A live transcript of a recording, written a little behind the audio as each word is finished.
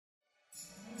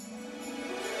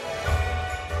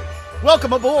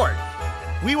Welcome aboard!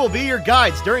 We will be your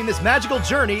guides during this magical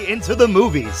journey into the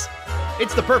movies.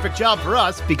 It's the perfect job for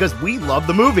us because we love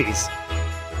the movies.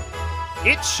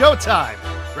 It's showtime!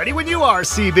 Ready when you are,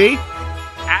 CB.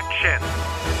 Action!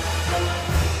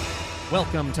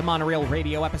 Welcome to Monorail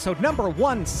Radio episode number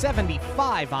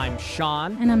 175. I'm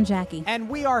Sean. And I'm Jackie. And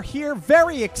we are here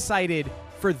very excited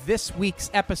for this week's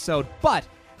episode. But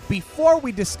before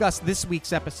we discuss this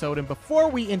week's episode and before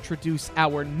we introduce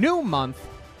our new month,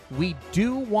 we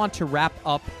do want to wrap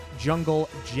up Jungle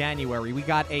January. We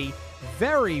got a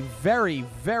very, very,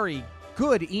 very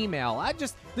good email.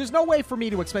 There's no way for me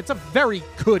to explain. It's a very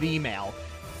good email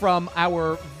from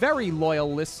our very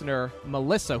loyal listener,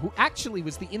 Melissa, who actually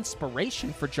was the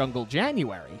inspiration for Jungle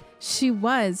January. She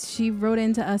was. She wrote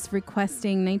into us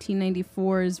requesting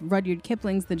 1994's Rudyard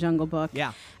Kipling's The Jungle Book.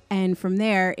 Yeah. And from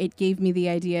there, it gave me the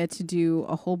idea to do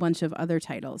a whole bunch of other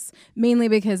titles, mainly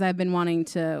because I've been wanting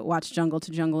to watch Jungle to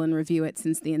Jungle and review it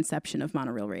since the inception of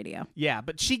Monorail Radio. Yeah,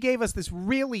 but she gave us this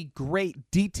really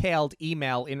great detailed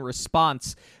email in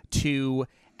response to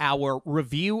our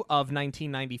review of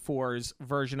 1994's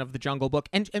version of The Jungle Book.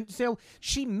 And so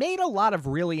she made a lot of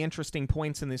really interesting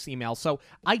points in this email. So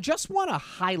I just want to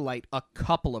highlight a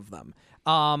couple of them.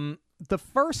 The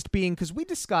first being, because we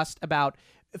discussed about,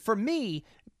 for me,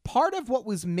 part of what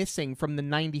was missing from the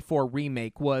 94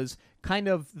 remake was kind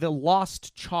of the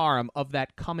lost charm of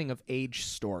that coming-of-age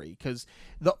story. Because,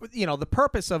 the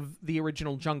purpose of the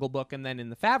original Jungle Book and then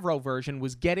in the Favreau version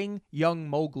was getting young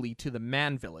Mowgli to the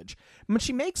Man Village. But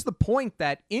she makes the point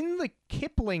that in the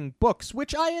Kipling books,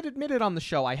 which I had admitted on the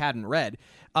show I hadn't read,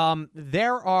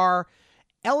 there are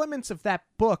elements of that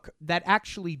book that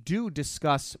actually do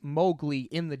discuss Mowgli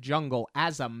in the jungle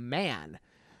as a man.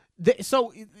 It's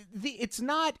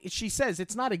not, she says,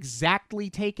 it's not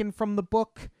exactly taken from the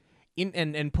book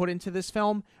and put into this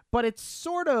film, but it's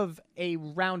sort of a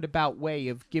roundabout way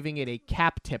of giving it a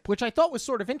cap tip, which I thought was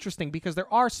sort of interesting because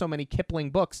there are so many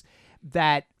Kipling books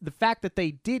that the fact that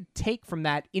they did take from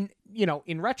that in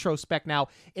retrospect now,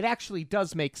 it actually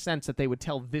does make sense that they would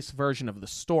tell this version of the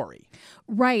story.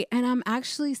 Right. And I'm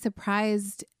actually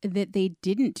surprised that they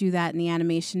didn't do that in the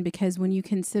animation, because when you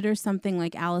consider something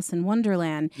like Alice in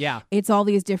Wonderland, it's all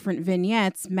these different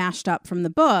vignettes mashed up from the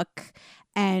book,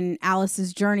 and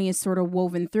Alice's journey is sort of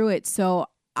woven through it. So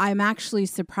I'm actually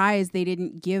surprised they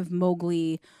didn't give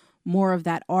Mowgli more of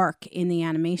that arc in the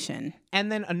animation. And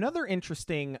then another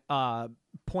interesting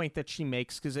point that she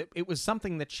makes, because it was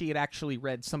something that she had actually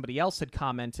read, somebody else had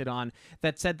commented on,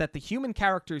 that said that the human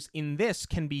characters in this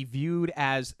can be viewed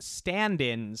as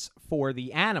stand-ins for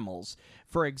the animals.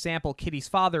 For example, Kitty's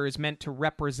father is meant to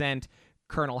represent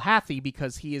Colonel Hathi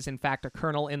because he is in fact a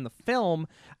colonel in the film.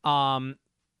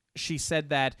 She said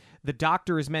that the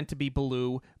doctor is meant to be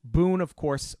Baloo. Boone, of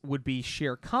course, would be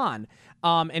Shere Khan.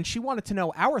 And she wanted to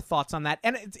know our thoughts on that.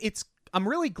 And I'm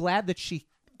really glad that she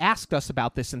asked us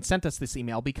about this and sent us this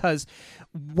email, because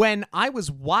when I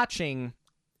was watching,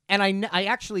 and I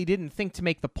actually didn't think to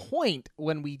make the point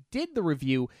when we did the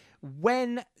review,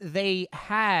 when they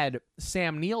had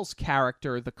Sam Neill's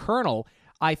character, the Colonel,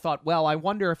 I thought, well, I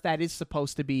wonder if that is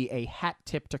supposed to be a hat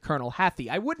tip to Colonel Hathi.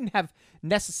 I wouldn't have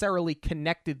necessarily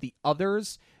connected the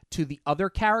others to the other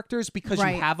characters because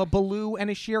you have a Baloo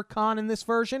and a Shere Khan in this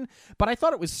version, but I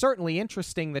thought it was certainly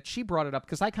interesting that she brought it up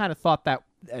because I kind of thought that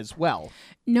as well.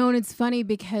 No, and it's funny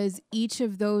because each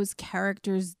of those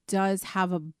characters does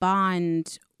have a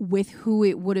bond with who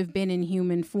it would have been in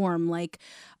human form. Like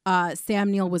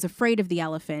Sam Neill was afraid of the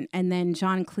elephant, and then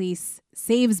John Cleese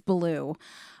saves Baloo.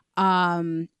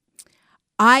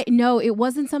 It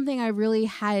wasn't something I really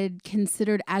had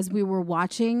considered as we were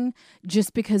watching,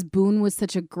 just because Boone was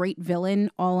such a great villain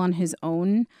all on his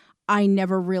own. I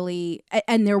never really,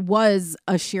 and there was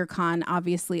a Shere Khan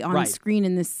obviously on screen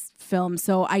in this film,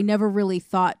 so I never really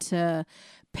thought to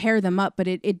pair them up, but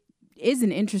it is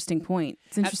an interesting point.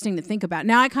 It's interesting to think about.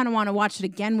 Now I kind of want to watch it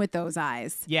again with those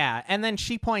eyes. Yeah, and then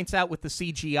she points out with the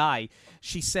CGI,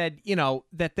 she said,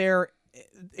 that they're,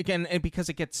 again, because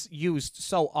it gets used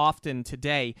so often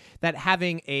today, that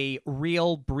having a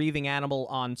real breathing animal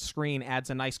on screen adds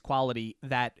a nice quality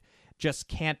that just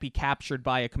can't be captured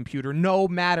by a computer, no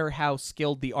matter how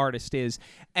skilled the artist is.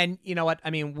 And you know what? I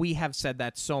mean, we have said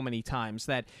that so many times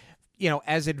that,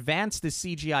 as advanced as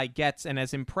CGI gets and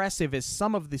as impressive as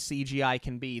some of the CGI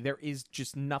can be, there is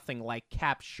just nothing like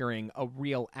capturing a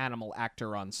real animal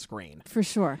actor on screen. For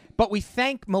sure. But we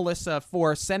thank Melissa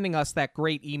for sending us that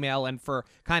great email and for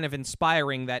kind of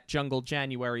inspiring that Jungle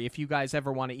January. If you guys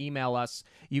ever want to email us,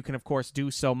 you can, of course,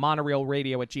 do so.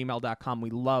 monorailradio@gmail.com.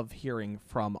 We love hearing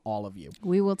from all of you.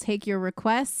 We will take your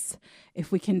requests.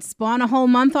 If we can spawn a whole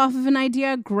month off of an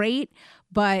idea, great.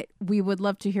 but we would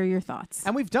love to hear your thoughts.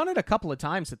 And we've done it a couple of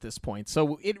times at this point,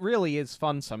 so it really is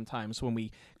fun sometimes when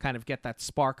we kind of get that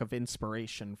spark of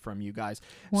inspiration from you guys.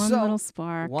 One little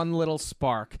spark. One little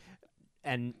spark,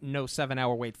 and no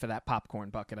 7-hour wait for that popcorn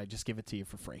bucket. I just give it to you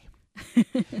for free.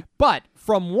 But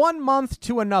from one month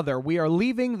to another, we are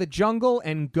leaving the jungle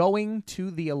and going to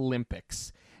the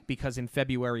Olympics. Because in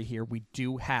February here, we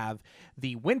do have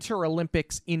the Winter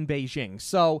Olympics in Beijing.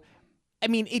 So, I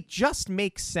mean, it just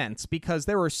makes sense because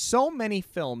there are so many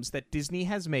films that Disney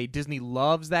has made. Disney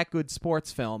loves that good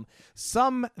sports film.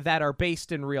 Some that are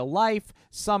based in real life,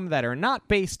 some that are not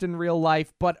based in real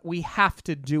life, but we have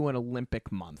to do an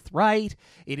Olympic month, right?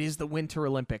 It is the Winter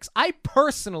Olympics. I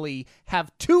personally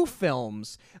have 2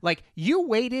 films. Like, you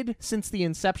waited since the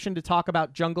inception to talk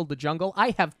about Jungle to Jungle.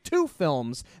 I have 2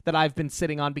 films that I've been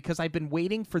sitting on because I've been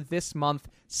waiting for this month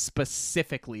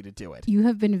specifically to do it. You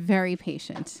have been very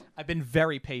patient. I've been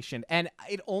very patient, and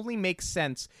it only makes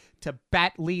sense to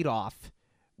bat leadoff,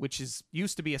 which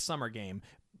used to be a summer game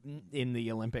in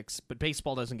the Olympics, but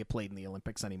baseball doesn't get played in the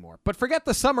Olympics anymore. But forget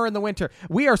the summer and the winter.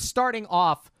 We are starting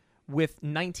off with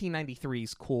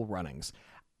 1993's Cool Runnings.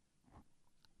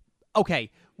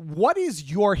 Okay, what is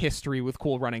your history with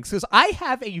Cool Runnings? Because I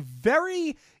have a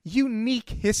very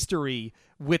unique history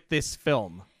with this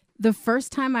film. The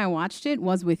first time I watched it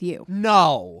was with you.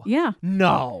 No. Yeah.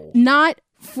 No. Not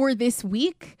for this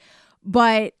week,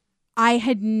 but I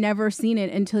had never seen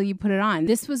it until you put it on.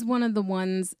 This was one of the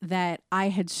ones that I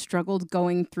had struggled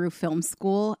going through film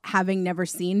school, having never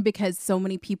seen, because so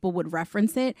many people would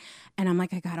reference it. And I'm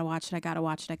like, I gotta watch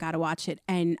it.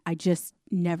 And I just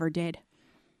never did.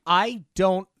 I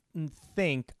don't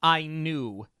think I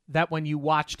knew that when you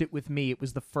watched it with me, it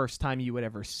was the first time you had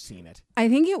ever seen it. I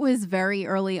think it was very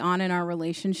early on in our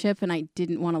relationship, and I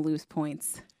didn't want to lose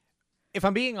points. If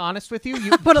I'm being honest with you,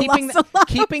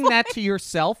 keeping that to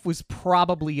yourself was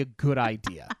probably a good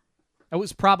idea. It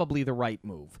was probably the right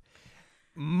move.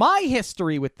 My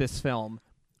history with this film,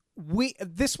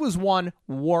 this was one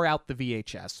wore out the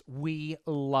VHS. We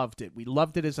loved it. We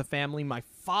loved it as a family. My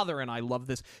father and I loved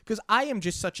this because I am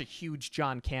just such a huge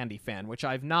John Candy fan, which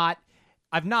I've not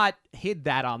hid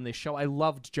that on this show. I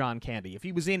loved John Candy. If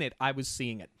he was in it, I was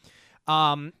seeing it.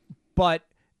 But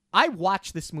I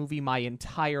watched this movie my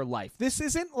entire life. This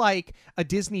isn't like a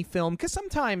Disney film, because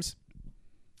sometimes,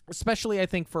 especially I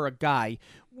think for a guy,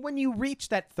 when you reach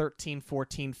that 13,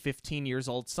 14, 15 years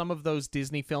old, some of those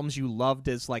Disney films you loved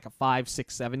as like a 5,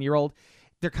 6, 7-year-old,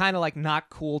 they're kind of like not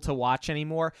cool to watch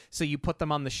anymore. So you put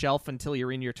them on the shelf until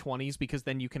you're in your 20s because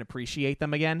then you can appreciate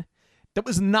them again. That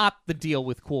was not the deal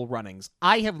with Cool Runnings.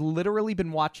 I have literally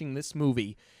been watching this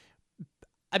movie,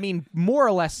 I mean, more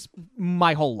or less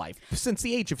my whole life, since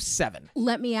the age of 7.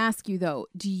 Let me ask you, though,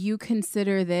 do you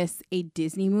consider this a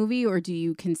Disney movie or do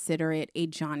you consider it a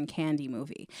John Candy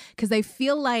movie? Because I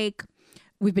feel like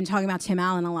we've been talking about Tim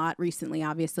Allen a lot recently,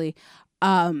 obviously.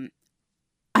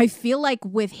 I feel like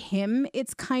with him,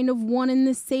 it's kind of one and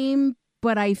the same,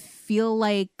 but I feel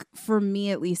like, for me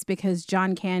at least, because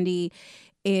John Candy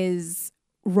is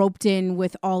roped in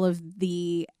with all of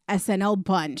the SNL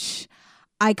bunch,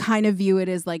 I kind of view it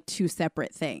as like 2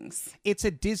 separate things. It's a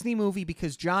Disney movie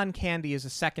because John Candy is a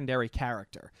secondary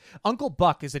character. Uncle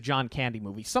Buck is a John Candy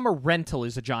movie. Summer Rental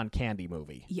is a John Candy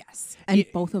movie. Yes. And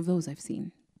both of those I've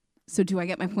seen. So do I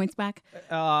get my points back?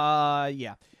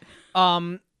 Yeah.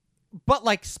 But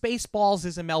like Spaceballs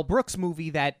is a Mel Brooks movie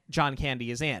that John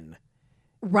Candy is in.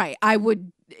 Right. I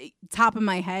would, top of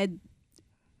my head,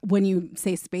 when you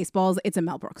say Spaceballs, it's a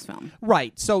Mel Brooks film.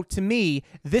 Right. So to me,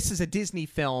 this is a Disney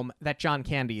film that John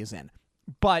Candy is in.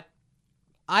 But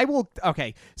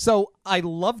okay, so I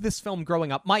love this film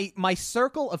growing up. My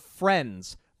circle of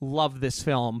friends love this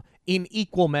film in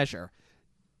equal measure.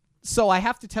 So I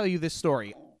have to tell you this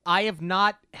story. I have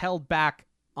not held back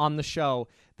on the show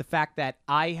the fact that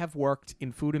I have worked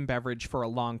in food and beverage for a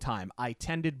long time. I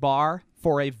tended bar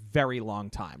for a very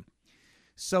long time.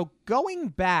 So going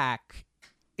back,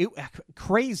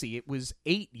 crazy, it was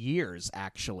 8 years,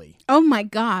 actually. Oh, my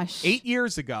gosh. 8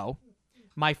 years ago,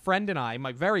 my friend and I,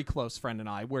 my very close friend and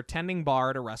I, were tending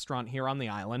bar at a restaurant here on the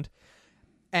island,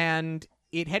 and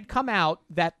it had come out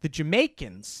that the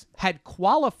Jamaicans had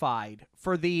qualified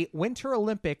for the Winter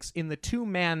Olympics in the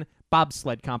 2-man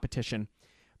bobsled competition,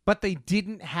 but they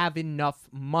didn't have enough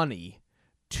money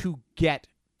to get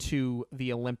to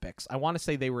the Olympics. I want to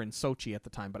say they were in Sochi at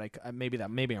the time, but maybe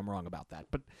I'm wrong about that.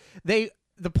 But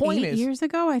the point is, 8 years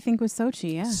ago, I think, was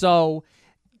Sochi, yeah. So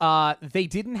they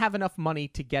didn't have enough money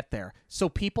to get there. So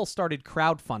people started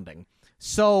crowdfunding.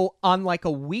 So on like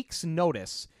a week's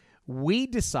notice, we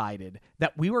decided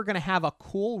that we were going to have a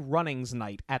Cool Runnings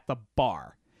night at the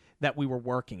bar. that we were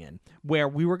working in, where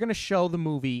we were going to show the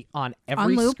movie on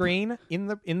every loop. screen in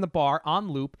the bar on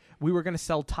loop. We were going to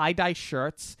sell tie-dye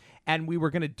shirts, and we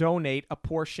were going to donate a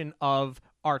portion of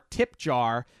our tip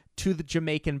jar to the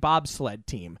Jamaican bobsled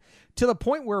team, to the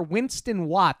point where Winston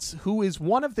Watts, who is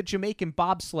one of the Jamaican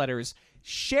bobsledders,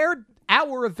 shared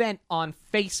our event on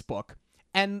Facebook.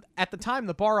 And at the time,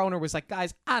 the bar owner was like,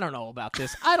 guys, I don't know about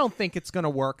this. I don't think it's going to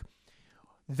work.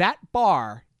 That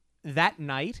bar that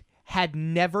night had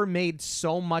never made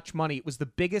so much money. It was the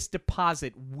biggest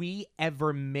deposit we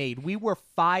ever made. We were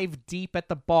 5 deep at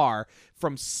the bar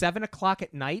from 7 o'clock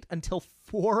at night until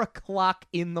 4 o'clock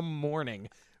in the morning.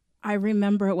 I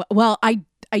remember it well. Well, I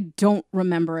don't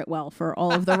remember it well for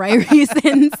all of the right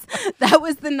reasons. That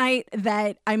was the night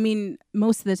that, I mean,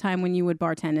 most of the time when you would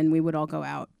bartend and we would all go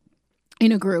out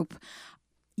in a group,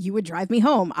 you would drive me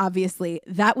home, obviously.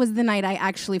 That was the night I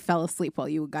actually fell asleep while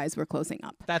you guys were closing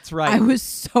up. That's right. I was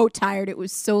so tired. It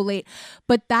was so late.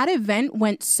 But that event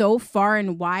went so far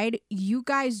and wide. You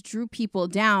guys drew people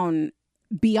down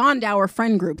beyond our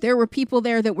friend group. There were people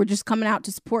there that were just coming out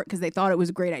to support because they thought it was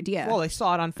a great idea. Well, they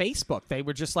saw it on Facebook. They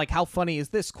were just like, how funny is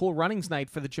this? Cool runnings night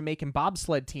for the Jamaican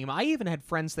bobsled team. I even had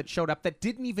friends that showed up that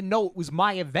didn't even know it was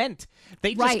my event.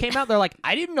 They just came out. They're like,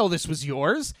 I didn't know this was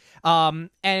yours.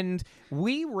 And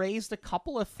we raised a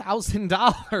couple of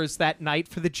 $1,000 that night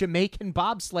for the Jamaican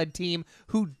bobsled team,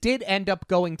 who did end up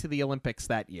going to the Olympics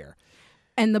that year.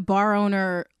 And the bar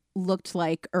owner looked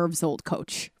like Irv's old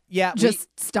coach. Yeah.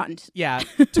 Just stunned. Yeah,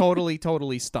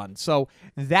 totally stunned. So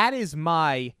that is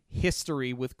my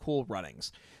history with Cool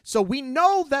Runnings. So we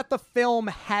know that the film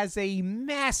has a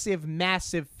massive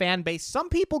fan base. Some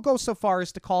people go so far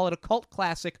as to call it a cult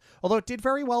classic, although it did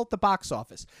very well at the box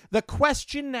office. The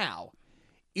question now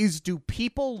is, do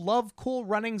people love Cool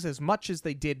Runnings as much as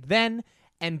they did then?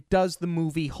 And does the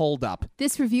movie hold up?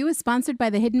 This review is sponsored by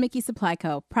the Hidden Mickey Supply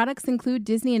Co. Products include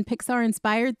Disney and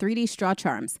Pixar-inspired 3D straw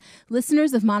charms.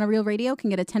 Listeners of Monorail Radio can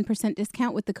get a 10%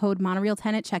 discount with the code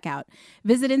Monorail10 at checkout.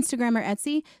 Visit Instagram or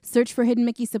Etsy, search for Hidden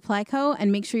Mickey Supply Co.,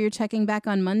 and make sure you're checking back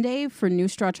on Monday for new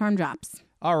straw charm drops.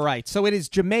 All right, so it is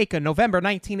Jamaica, November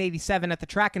 1987 at the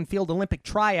Track and Field Olympic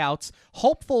tryouts.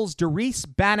 Hopefuls Doris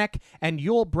Bannock and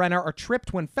Yul Brenner are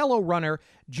tripped when fellow runner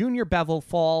Junior Bevel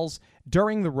falls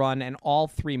during the run, and all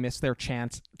three miss their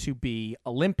chance to be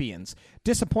Olympians.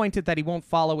 Disappointed that he won't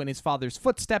follow in his father's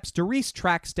footsteps, Doris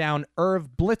tracks down Irv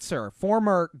Blitzer,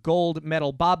 former gold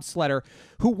medal bobsledder,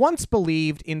 who once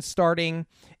believed in starting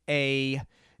a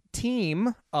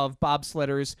team of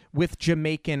bobsledders with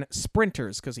Jamaican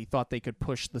sprinters because he thought they could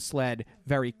push the sled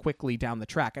very quickly down the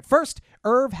track. At first,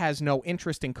 Irv has no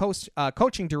interest in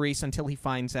coaching Doris until he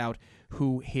finds out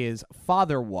who his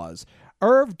father was.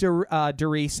 Irv,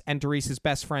 Doris, and Doris's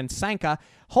best friend Sanka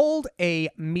hold a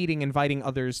meeting inviting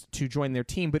others to join their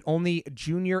team, but only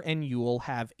Junior and Yul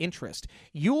have interest.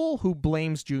 Yul, who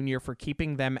blames Junior for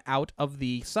keeping them out of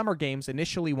the summer games,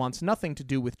 initially wants nothing to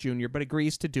do with Junior, but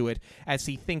agrees to do it as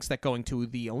he thinks that going to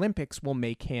the Olympics will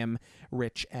make him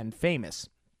rich and famous.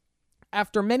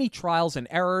 After many trials and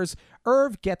errors,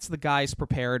 Irv gets the guys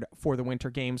prepared for the Winter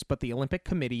Games, but the Olympic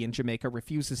Committee in Jamaica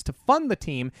refuses to fund the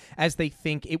team as they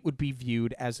think it would be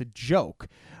viewed as a joke.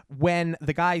 When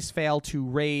the guys fail to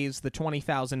raise the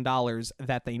 $20,000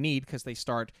 that they need, because they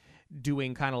start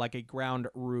doing kind of like a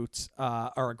grassroots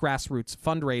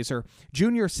fundraiser,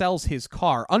 Junior sells his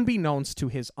car, unbeknownst to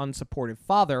his unsupportive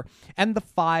father, and the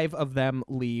 5 of them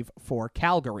leave for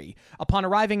Calgary. Upon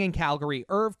arriving in Calgary,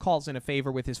 Irv calls in a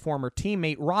favor with his former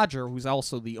teammate Roger, who's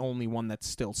also the only one that's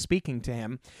still speaking to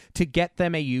him, to get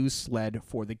them a used sled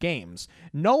for the games.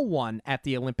 No one at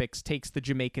the Olympics takes the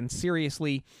Jamaicans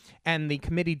seriously, and the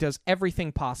committee does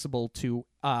everything possible to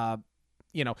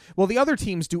the other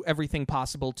teams do everything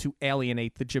possible to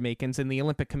alienate the Jamaicans, and the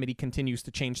Olympic Committee continues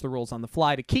to change the rules on the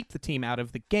fly to keep the team out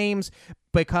of the games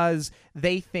because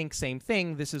they think same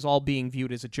thing. This is all being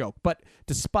viewed as a joke. But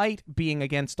despite being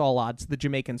against all odds, the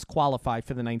Jamaicans qualify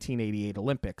for the 1988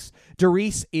 Olympics.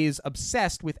 Doris is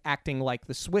obsessed with acting like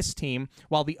the Swiss team,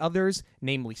 while the others,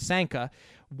 namely Sanka,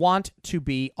 want to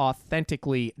be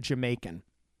authentically Jamaican.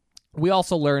 We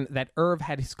also learn that Irv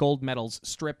had his gold medals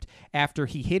stripped after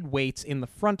he hid weights in the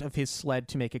front of his sled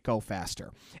to make it go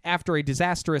faster. After a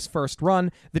disastrous first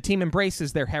run, the team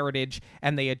embraces their heritage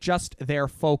and they adjust their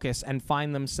focus and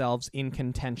find themselves in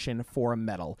contention for a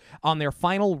medal. On their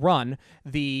final run,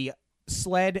 the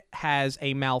sled has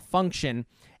a malfunction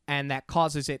and that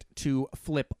causes it to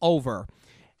flip over.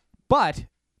 But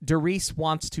Doris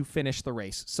wants to finish the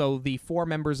race, so the 4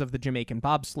 members of the Jamaican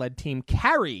bobsled team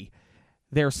carry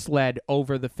their sled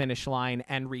over the finish line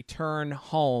and return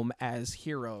home as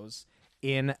heroes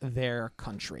in their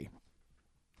country.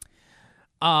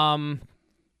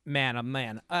 Man, oh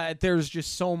man, there's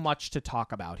just so much to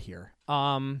talk about here.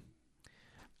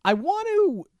 I want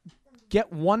to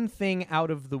get one thing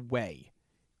out of the way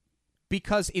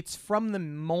because it's from the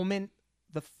moment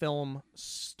the film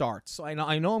starts. So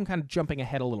I know I'm kind of jumping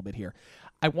ahead a little bit here.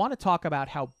 I want to talk about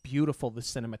how beautiful the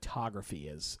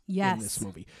cinematography is in this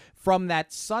movie. From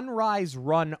that sunrise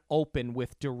run open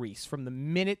with Doris, from the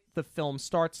minute the film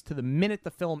starts to the minute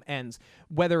the film ends,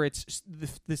 whether it's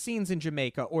the scenes in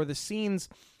Jamaica or the scenes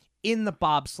in the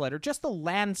bobsled or just the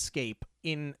landscape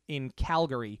in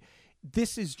Calgary,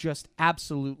 this is just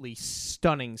absolutely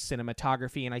stunning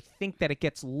cinematography, and I think that it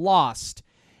gets lost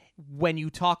when you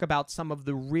talk about some of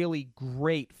the really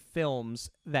great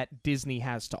films that Disney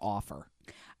has to offer.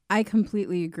 I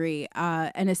completely agree.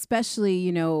 And especially,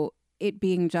 you know, it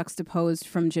being juxtaposed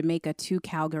from Jamaica to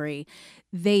Calgary,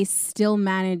 they still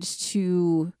managed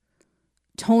to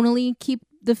tonally keep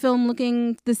the film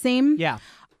looking the same. Yeah.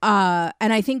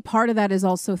 And I think part of that is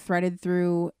also threaded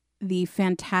through the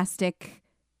fantastic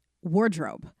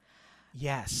wardrobe.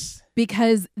 Yes.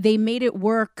 Because they made it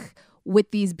work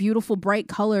with these beautiful bright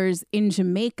colors in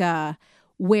Jamaica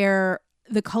where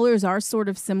the colors are sort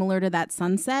of similar to that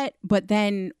sunset, but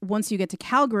then once you get to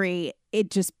Calgary, it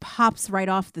just pops right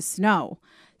off the snow.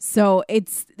 So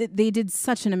they did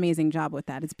such an amazing job with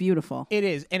that. It's beautiful. It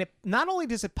is. And not only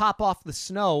does it pop off the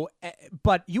snow,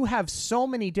 but you have so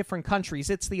many different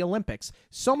countries. It's the Olympics.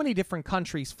 So many different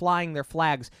countries flying their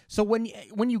flags. So when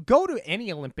you go to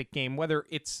any Olympic game, whether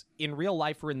it's in real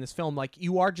life or in this film, like,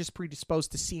 you are just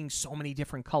predisposed to seeing so many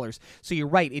different colors. So you're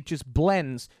right. It just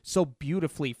blends so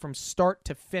beautifully from start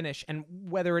to finish. And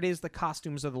whether it is the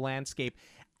costumes or the landscape,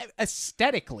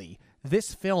 aesthetically,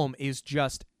 this film is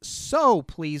just so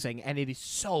pleasing and it is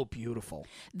so beautiful.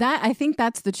 I think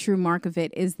that's the true mark of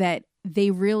it, is that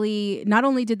they really, not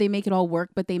only did they make it all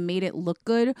work, but they made it look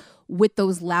good with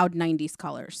those loud 90s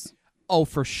colors. Oh,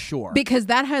 for sure. Because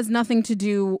that has nothing to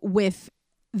do with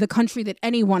the country that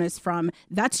anyone is from.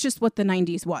 That's just what the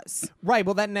 90s was. Right.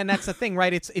 Well, then that's the thing,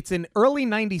 right? It's an early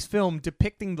 90s film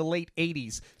depicting the late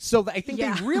 80s. So I think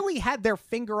they really had their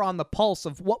finger on the pulse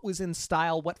of what was in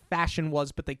style, what fashion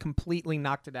was, but they completely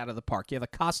knocked it out of the park. Yeah, the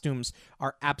costumes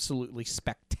are absolutely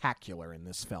spectacular in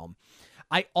this film.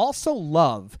 I also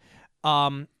love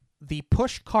the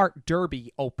pushcart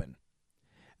derby open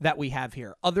that we have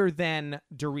here, other than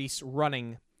Doris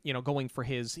running, going for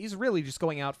he's really just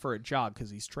going out for a jog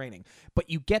because he's training. But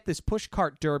you get this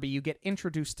pushcart derby, you get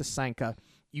introduced to Sanka,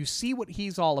 you see what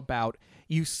he's all about,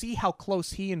 you see how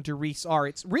close he and Doris are.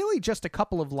 It's really just a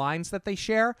couple of lines that they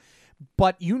share,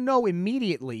 but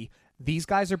immediately these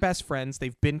guys are best friends,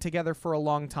 they've been together for a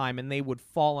long time, and they would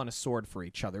fall on a sword for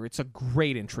each other. It's a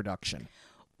great introduction.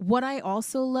 What I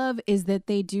also love is that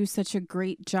they do such a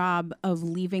great job of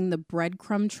leaving the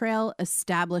breadcrumb trail,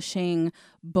 establishing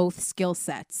both skill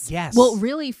sets. Yes. Well,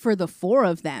 really for the four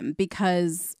of them,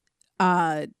 because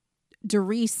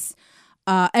Doris,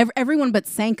 everyone but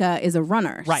Sanka is a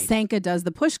runner. Right. Sanka does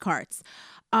the push carts.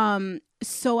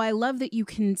 So I love that you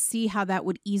can see how that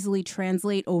would easily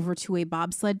translate over to a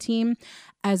bobsled team,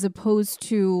 as opposed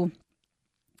to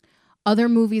other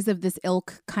movies of this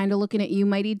ilk, kind of looking at you,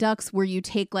 Mighty Ducks, where you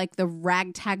take like the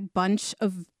ragtag bunch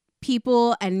of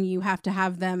people and you have to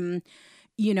have them,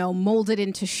 molded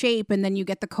into shape, and then you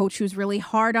get the coach who's really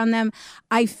hard on them.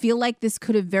 I feel like this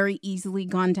could have very easily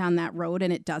gone down that road,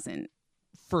 and it doesn't.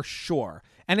 For sure.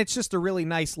 And it's just a really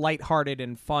nice, lighthearted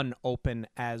and fun open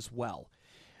as well.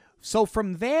 So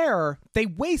from there, they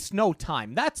waste no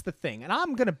time. That's the thing. And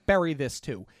I'm going to bury this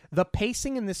too. The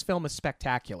pacing in this film is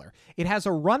spectacular. It has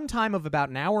a runtime of about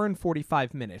an hour and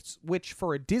 45 minutes, which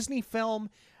for a Disney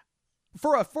film,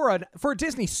 for a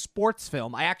Disney sports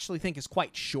film, I actually think is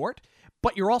quite short,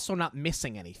 but you're also not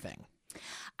missing anything.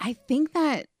 I think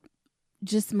that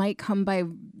just might come by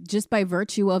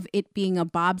virtue of it being a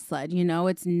bobsled.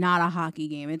 It's not a hockey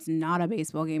game. It's not a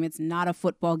baseball game. It's not a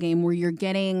football game where you're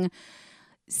getting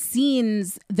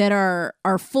scenes that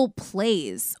are full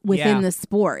plays within the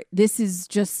sport. This is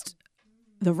just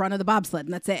the run of the bobsled,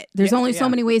 and that's it. There's only so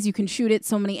many ways you can shoot it,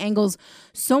 so many angles,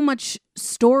 so much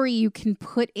story you can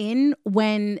put in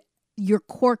when your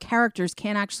core characters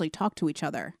can't actually talk to each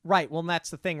other. Right. Well, that's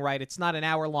the thing, right? It's not an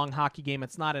hour-long hockey game.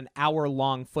 It's not an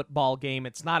hour-long football game.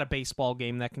 It's not a baseball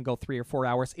game that can go 3 or 4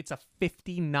 hours. It's a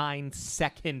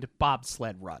 59-second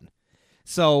bobsled run.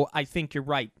 So I think you're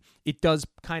right. It does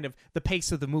kind of, the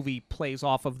pace of the movie plays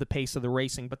off of the pace of the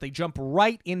racing, but they jump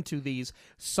right into these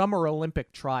Summer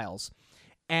Olympic trials.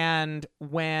 And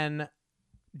when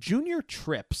Junior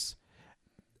trips,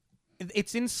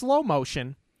 it's in slow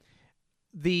motion.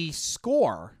 The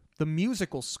score, the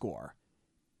musical score,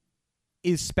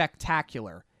 is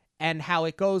spectacular. And how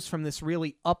it goes from this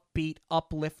really upbeat,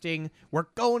 uplifting, we're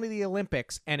going to the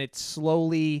Olympics, and it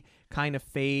slowly kind of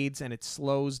fades and it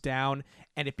slows down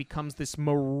and it becomes this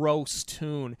morose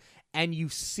tune. And you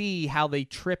see how they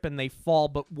trip and they fall.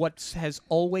 But what has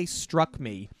always struck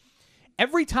me,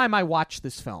 every time I watch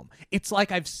this film, it's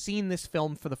like I've seen this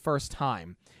film for the first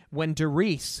time. When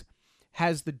Darius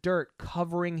has the dirt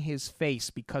covering his face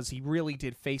because he really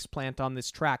did faceplant on this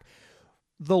track,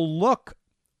 the look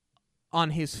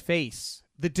on his face,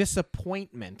 the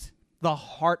disappointment, the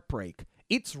heartbreak,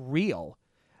 it's real.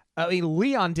 I mean,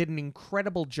 Leon did an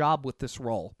incredible job with this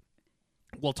role.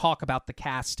 We'll talk about the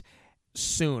cast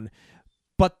soon.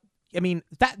 But, I mean,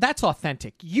 that's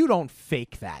authentic. You don't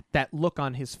fake that look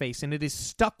on his face. And it is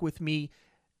stuck with me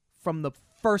from the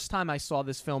first time I saw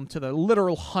this film to the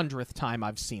literal 100th time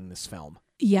I've seen this film.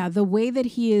 Yeah, the way that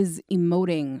he is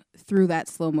emoting through that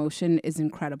slow motion is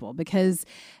incredible, because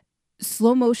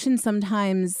slow motion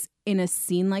sometimes in a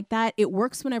scene like that, it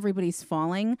works when everybody's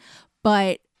falling,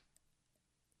 but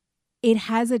it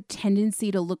has a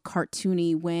tendency to look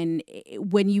cartoony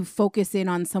when you focus in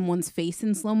on someone's face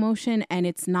in slow motion, and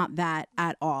it's not that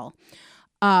at all.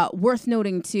 Worth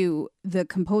noting, too, the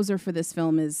composer for this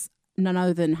film is none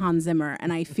other than Hans Zimmer,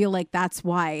 and I feel like that's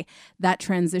why that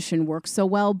transition works so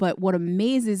well. But what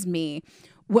amazes me,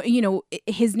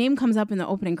 his name comes up in the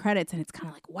opening credits, and it's kind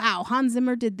of like, wow, Hans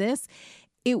Zimmer did this.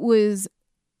 It was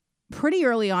pretty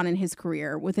early on in his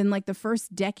career, within like the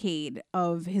first decade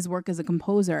of his work as a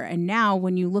composer. And now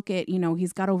when you look at,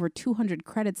 he's got over 200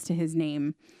 credits to his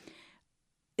name.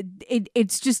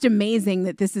 It's just amazing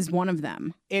that this is one of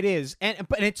them. It is.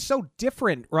 But it's so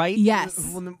different, right?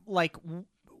 Yes. Like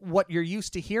what you're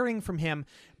used to hearing from him.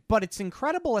 But it's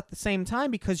incredible at the same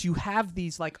time because you have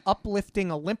these like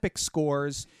uplifting Olympic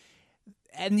scores,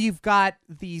 and you've got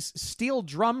these steel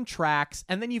drum tracks,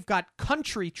 and then you've got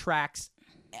country tracks.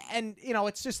 And,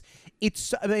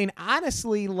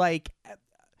 honestly, like,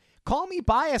 call me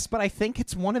biased, but I think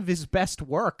it's one of his best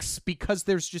works because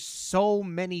there's just so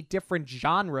many different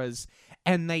genres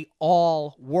and they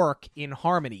all work in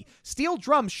harmony. Steel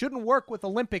drums shouldn't work with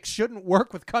Olympics, shouldn't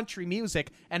work with country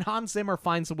music, and Hans Zimmer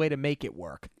finds a way to make it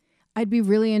work. I'd be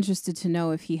really interested to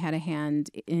know if he had a hand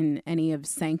in any of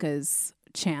Sanka's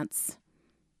chants.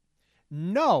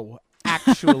 No,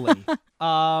 actually.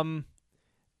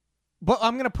 But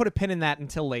I'm going to put a pin in that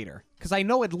until later, because I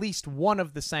know at least one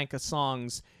of the Sanka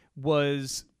songs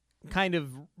was kind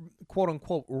of quote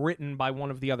unquote written by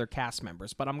one of the other cast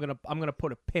members, but I'm going to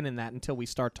put a pin in that until we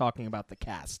start talking about the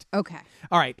cast. Okay.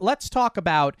 All right, let's talk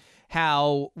about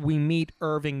how we meet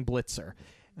Irving Blitzer,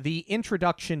 the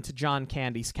introduction to John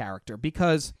Candy's character,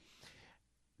 because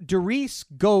Darius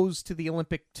goes to the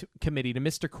Olympic committee, to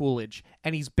Mr. Coolidge,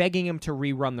 and he's begging him to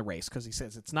rerun the race because he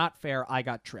says, it's not fair, I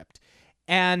got tripped.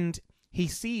 And he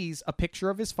sees a picture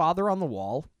of his father on the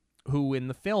wall, who in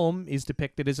the film is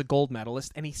depicted as a gold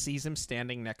medalist, and he sees him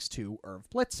standing next to Irv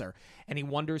Blitzer. And he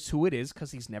wonders who it is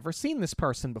because he's never seen this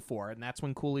person before. And that's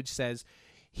when Coolidge says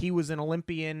he was an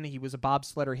Olympian, he was a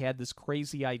bobsledder, he had this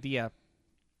crazy idea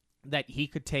that he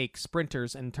could take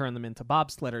sprinters and turn them into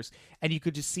bobsledders. And you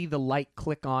could just see the light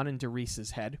click on in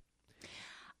Darius's head.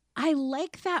 I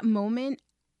like that moment.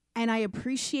 And I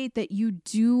appreciate that you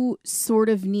do sort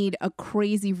of need a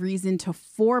crazy reason to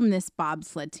form this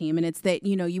bobsled team. And it's that,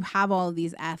 you have all of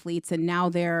these athletes and now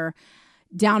they're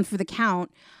down for the count.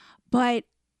 But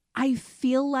I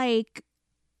feel like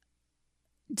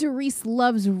Darius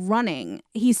loves running.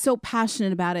 He's so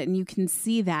passionate about it, and you can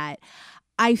see that.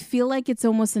 I feel like it's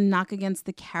almost a knock against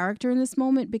the character in this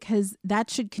moment, because that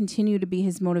should continue to be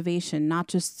his motivation, not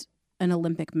just an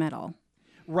Olympic medal.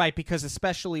 Right, because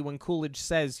especially when Coolidge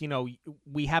says,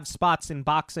 we have spots in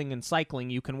boxing and cycling,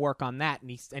 you can work on that.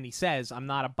 And he says, I'm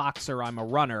not a boxer, I'm a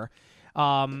runner.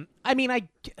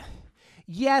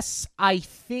 Yes, I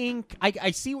think,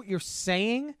 I see what you're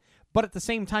saying, but at the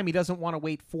same time, he doesn't want to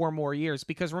wait 4 more years.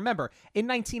 Because remember, in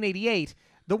 1988,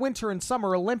 the Winter and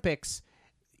Summer Olympics,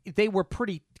 they were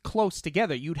pretty close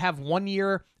together. You'd have 1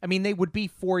 year. They would be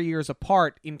 4 years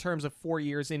apart in terms of 4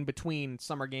 years in between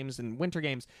Summer Games and Winter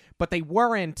Games, but they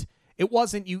weren't. It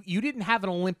wasn't, you didn't have an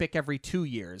Olympic every 2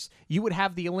 years. You would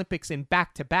have the Olympics in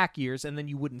back-to-back years, and then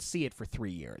you wouldn't see it for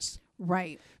 3 years.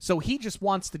 Right. So he just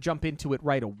wants to jump into it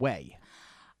right away.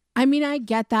 I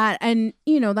get that. And,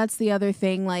 that's the other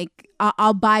thing. Like,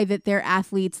 I'll buy that they're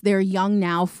athletes. They're young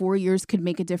now. 4 years could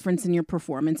make a difference in your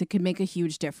performance. It could make a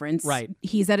huge difference. Right.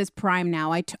 He's at his prime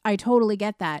now. I totally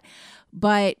get that.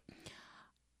 But,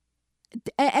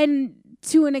 and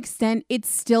to an extent, it's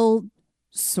still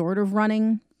sort of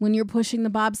running when you're pushing the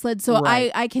bobsled. So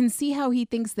right. I can see how he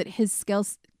thinks that his skill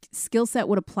skill set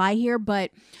would apply here,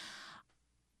 but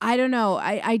I don't know.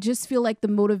 I just feel like the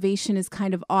motivation is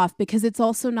kind of off because it's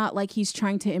also not like he's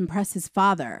trying to impress his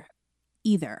father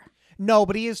either. No,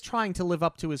 but he is trying to live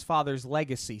up to his father's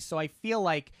legacy. So I feel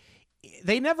like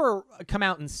they never come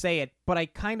out and say it, but I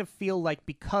kind of feel like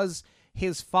because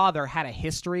his father had a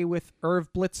history with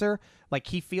Irv Blitzer, like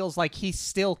he feels like he's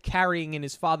still carrying in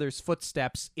his father's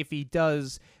footsteps if he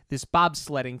does this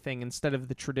bobsledding thing instead of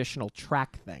the traditional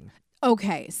track thing.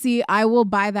 Okay, see, I will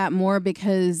buy that more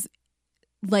because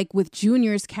like with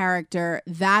Junior's character,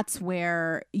 that's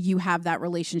where you have that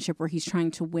relationship where he's trying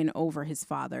to win over his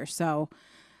father. So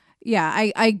yeah,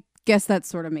 I guess that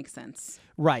sort of makes sense.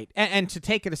 Right. And to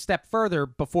take it a step further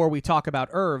before we talk about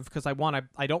Irv, because I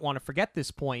don't want to forget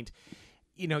this point,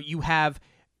 you know, you have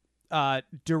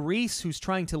Derice, who's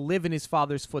trying to live in his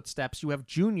father's footsteps. You have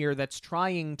Junior that's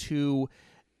trying to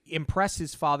impress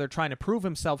his father, trying to prove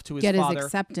himself to his father. Get his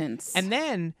acceptance. And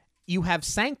then you have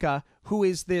Sanka, who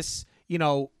is this, you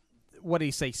know, what do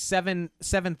you say,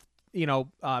 seventh, you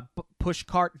know, push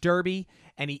cart derby,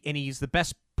 and he's the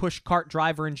best push cart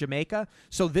driver in Jamaica.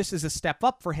 So this is a step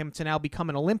up for him to now become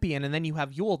an Olympian. And then you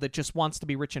have Yul that just wants to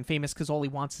be rich and famous because all he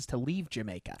wants is to leave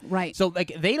Jamaica. Right. So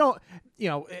like they don't, you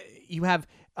know, you have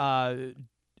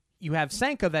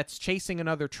Sanka that's chasing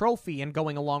another trophy and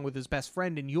going along with his best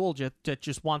friend, and Yul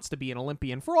just wants to be an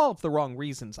Olympian for all of the wrong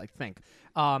reasons, I think.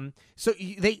 So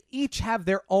they each have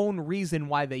their own reason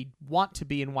why they want to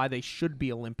be and why they should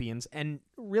be Olympians, and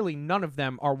really none of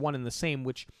them are one and the same,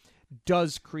 which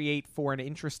does create for an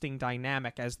interesting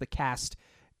dynamic as the cast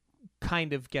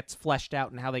kind of gets fleshed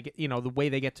out and how they get, you know, the way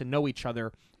they get to know each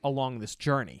other along this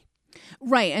journey.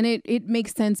 Right. And it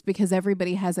makes sense because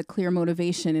everybody has a clear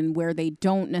motivation and where they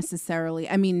don't necessarily.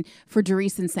 I mean, for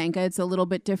Derice and Sanka, it's a little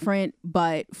bit different.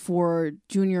 But for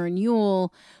Junior and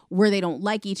Yul, where they don't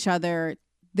like each other,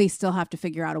 they still have to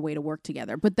figure out a way to work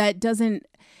together. But that doesn't.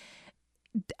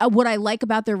 What I like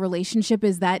about their relationship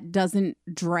is that doesn't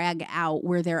drag out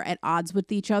where they're at odds with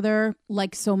each other,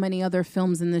 like so many other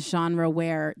films in this genre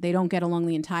where they don't get along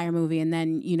the entire movie. And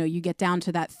then, you know, you get down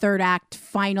to that third act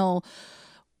final,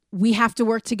 we have to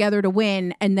work together to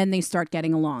win, and then they start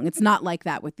getting along. It's not like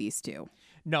that with these two.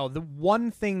 No, the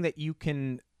one thing that you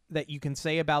can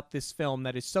say about this film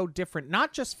that is so different,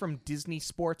 not just from Disney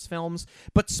sports films,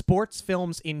 but sports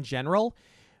films in general,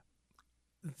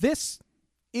 this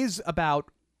is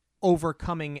about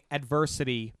overcoming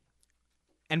adversity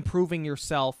and proving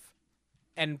yourself,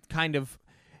 and kind of,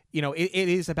 you know, it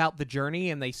is about the journey.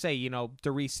 And they say, you know,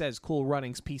 Derice says, "Cool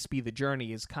runnings, peace be the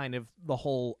journey," is kind of the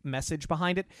whole message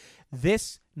behind it.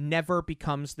 This never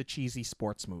becomes the cheesy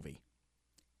sports movie.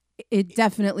 It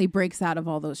definitely breaks out of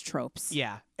all those tropes.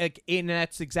 Yeah, and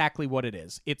that's exactly what it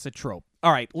is. It's a trope.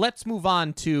 All right, let's move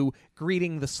on to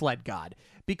Greeting the Sled God,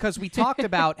 because we talked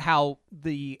about how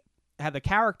the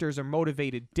characters are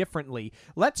motivated differently.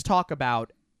 Let's talk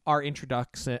about our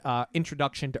introduction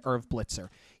to Irv Blitzer.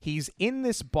 He's in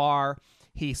this bar.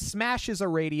 He smashes a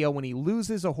radio when he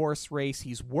loses a horse race.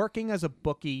 He's working as a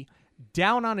bookie,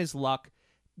 down on his luck.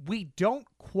 We don't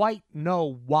quite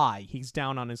know why he's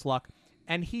down on his luck,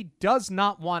 and he does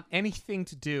not want anything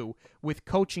to do with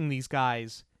coaching these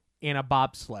guys in a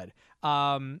bobsled,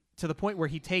 to the point where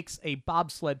he takes a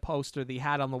bobsled poster that he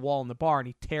had on the wall in the bar and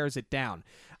he tears it down.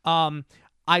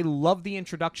 I love the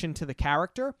introduction to the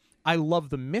character. I love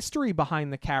the mystery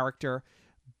behind the character,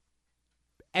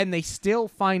 and they still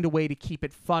find a way to keep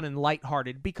it fun and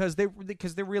lighthearted because they're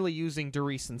really using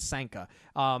Derice and Sanka.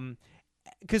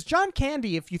 Because John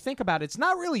Candy, if you think about it, it's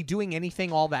not really doing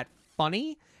anything all that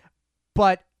funny,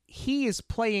 but he is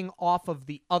playing off of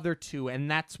the other two, and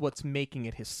that's what's making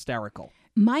it hysterical.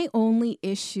 My only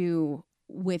issue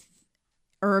with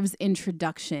Irv's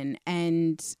introduction,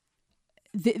 and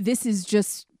this is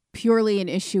just purely an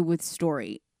issue with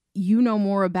story. You know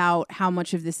more about how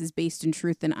much of this is based in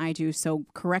truth than I do, so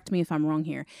correct me if I'm wrong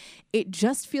here. It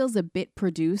just feels a bit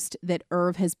produced that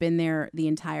Irv has been there the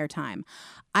entire time.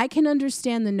 I can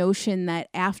understand the notion that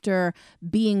after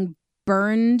being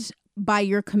burned by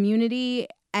your community,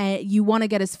 you want to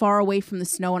get as far away from the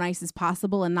snow and ice as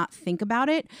possible and not think about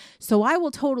it. So I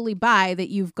will totally buy that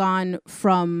you've gone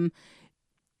from,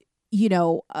 you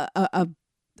know,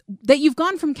 that you've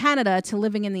gone from Canada to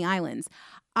living in the islands.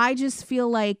 I just feel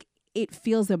like it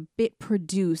feels a bit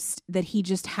produced that he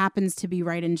just happens to be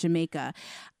right in Jamaica.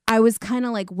 I was kind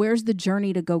of like, where's the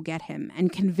journey to go get him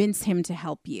and convince him to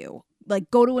help you?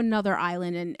 Like, go to another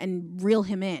island and reel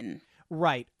him in.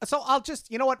 Right. So I'll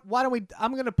just, you know what,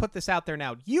 I'm going to put this out there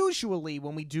now. Usually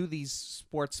when we do these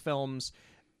sports films,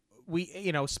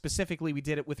 specifically we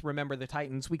did it with Remember the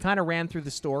Titans. We kind of ran through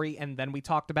the story and then we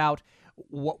talked about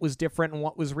what was different and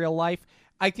what was real life.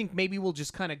 I think maybe we'll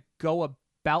just kind of go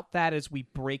about that as we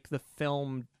break the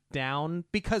film down,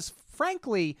 because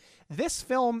frankly, this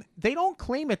film, they don't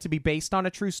claim it to be based on a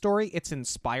true story. It's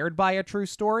inspired by a true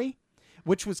story,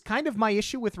 which was kind of my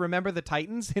issue with Remember the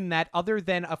Titans, in that other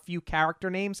than a few character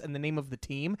names and the name of the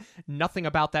team, nothing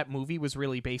about that movie was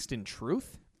really based in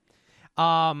truth.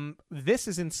 This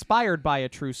is inspired by a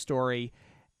true story,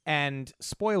 and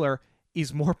spoiler,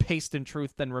 is more based in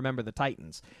truth than Remember the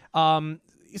Titans.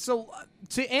 So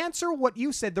to answer what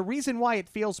you said, the reason why it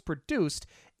feels produced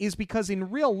is because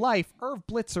in real life, Irv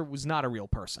Blitzer was not a real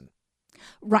person.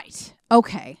 Right.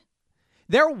 Okay.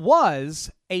 There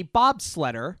was a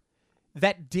bobsledder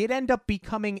that did end up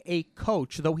becoming a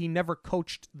coach, though he never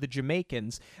coached the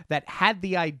Jamaicans, that had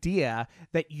the idea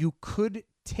that you could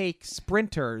take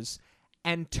sprinters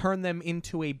and turn them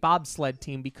into a bobsled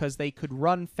team because they could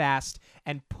run fast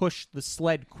and push the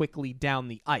sled quickly down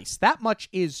the ice. That much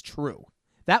is true.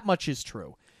 That much is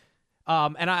true.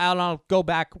 And I'll go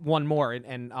back one more,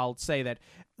 and I'll say that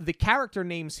the character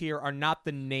names here are not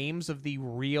the names of the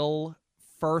real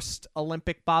first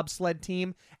Olympic bobsled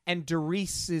team, and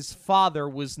Doris's father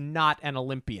was not an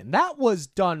Olympian. That was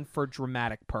done for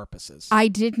dramatic purposes. I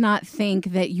did not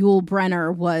think that Yul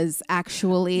Brynner was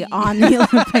actually on the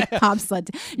Olympic bobsled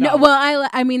team. No, well,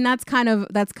 I mean that's kind of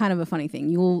a funny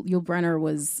thing. Yul Brynner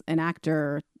was an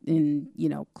actor in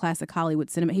classic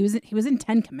Hollywood cinema. He was in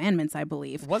 10 Commandments, I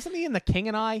believe. Wasn't he in The King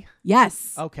and I?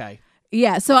 Yes. Okay.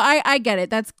 Yeah. So I get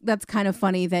it. That's kind of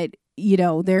funny that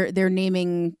they're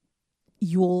naming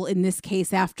Yul in this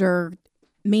case after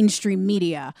mainstream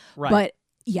media, right. But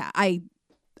yeah,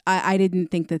 I didn't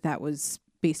think that was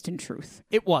based in truth.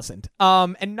 It wasn't,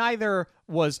 and neither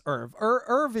was Irv.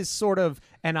 Irv is sort of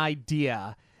an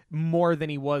idea more than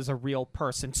he was a real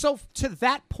person. So to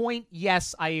that point,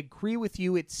 yes, I agree with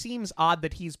you. It seems odd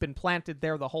that he's been planted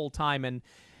there the whole time, and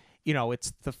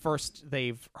it's the first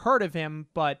they've heard of him.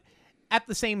 But at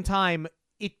the same time,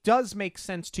 it does make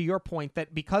sense to your point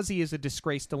that because he is a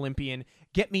disgraced Olympian,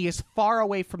 get me as far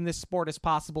away from this sport as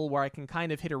possible where I can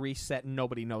kind of hit a reset and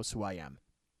nobody knows who I am.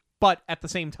 But at the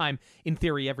same time, in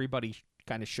theory, everybody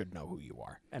kind of should know who you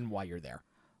are and why you're there.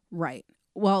 Right.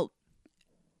 Well,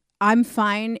 I'm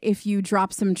fine if you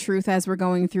drop some truth as we're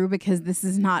going through, because this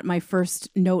is not my first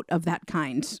note of that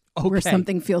kind where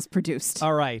something feels produced.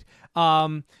 All right.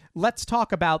 Let's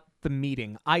talk about the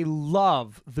meeting. I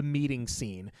love the meeting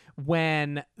scene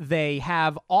when they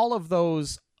have all of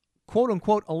those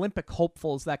quote-unquote Olympic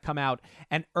hopefuls that come out,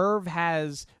 and Irv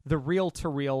has the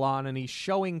reel-to-reel on, and he's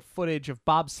showing footage of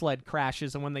bobsled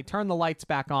crashes, and when they turn the lights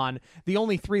back on, the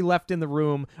only three left in the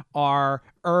room are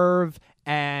Irv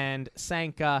and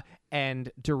Sanka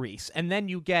and Doris. And then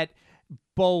you get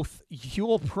both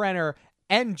Yul Brynner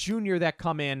and Junior that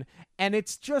come in, and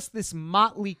it's just this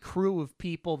motley crew of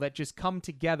people that just come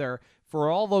together for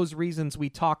all those reasons we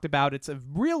talked about. It's a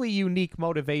really unique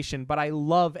motivation, but I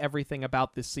love everything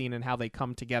about this scene and how they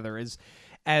come together.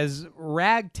 As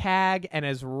ragtag and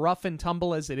as rough and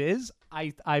tumble as it is,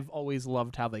 I've always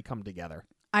loved how they come together.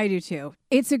 I do too.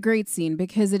 It's a great scene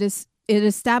because it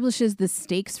establishes the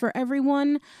stakes for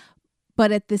everyone,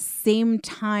 but at the same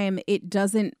time, it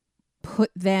doesn't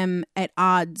put them at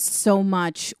odds so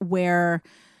much where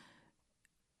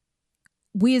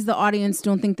we as the audience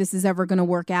don't think this is ever going to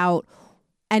work out,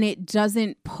 and it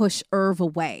doesn't push Irv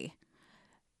away.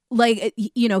 Like,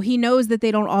 he knows that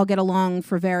they don't all get along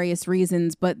for various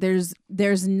reasons, but there's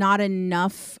not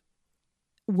enough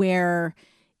where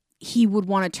he would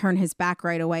want to turn his back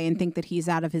right away and think that he's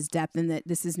out of his depth and that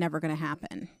this is never going to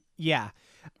happen. Yeah.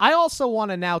 I also want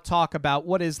to now talk about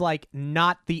what is like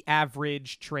not the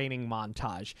average training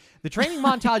montage. The training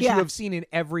montage you have seen in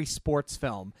every sports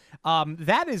film.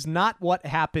 That is not what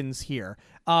happens here.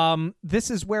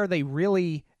 This is where they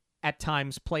really, at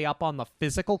times, play up on the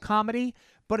physical comedy,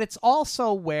 but it's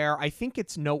also where I think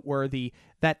it's noteworthy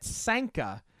that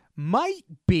Sanka might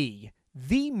be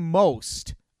the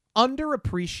most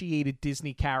underappreciated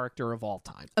Disney character of all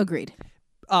time. Agreed.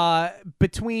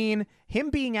 Between him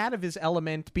being out of his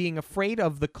element, being afraid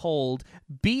of the cold,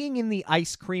 being in the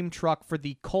ice cream truck for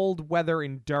the cold weather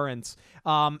endurance,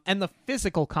 and the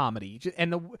physical comedy,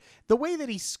 and the way that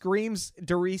he screams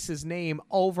Doris's name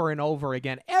over and over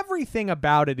again, everything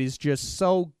about it is just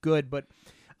so good. But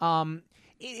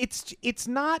it's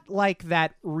not like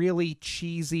that really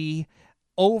cheesy,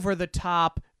 over the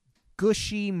top,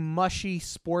 gushy, mushy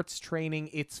sports training.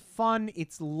 It's fun,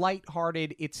 it's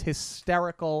lighthearted, it's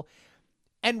hysterical.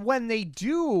 And when they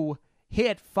do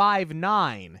hit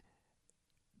 5'9",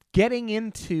 getting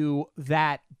into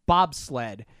that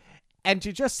bobsled and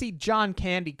to just see John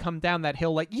Candy come down that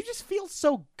hill, like, you just feel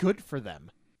so good for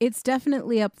them. It's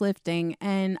definitely uplifting,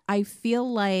 and I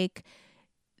feel like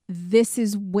this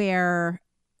is where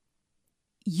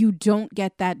you don't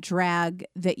get that drag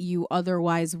that you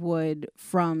otherwise would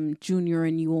from Junior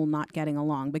and Yul not getting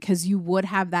along, because you would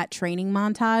have that training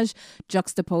montage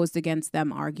juxtaposed against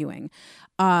them arguing.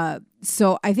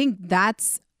 So I think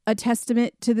that's a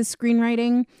testament to the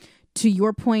screenwriting. To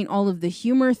your point, all of the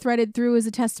humor threaded through is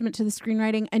a testament to the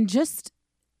screenwriting and just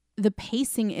the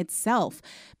pacing itself,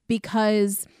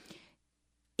 because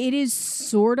it is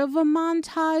sort of a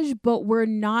montage, but we're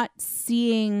not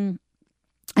seeing...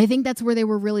 I think that's where they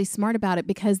were really smart about it,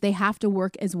 because they have to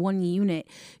work as one unit.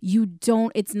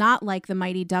 It's not like the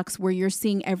Mighty Ducks where you're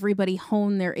seeing everybody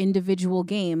hone their individual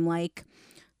game. Like,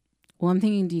 well, I'm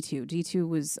thinking D2. D2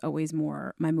 was always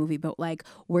more my movie, but like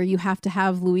where you have to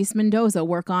have Luis Mendoza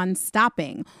work on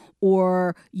stopping,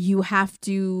 or you have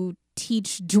to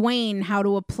teach Dwayne how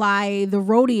to apply the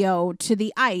rodeo to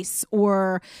the ice,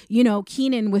 or,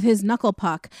 Keenan with his knuckle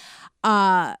puck.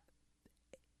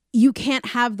 You can't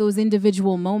have those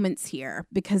individual moments here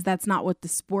because that's not what the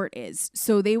sport is.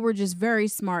 So they were just very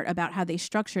smart about how they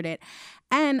structured it.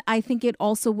 And I think it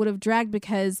also would have dragged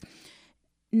because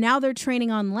now they're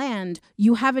training on land.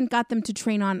 You haven't got them to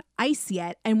train on ice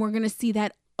yet. And we're going to see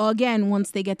that again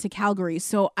once they get to Calgary.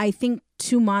 So I think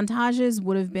 2 montages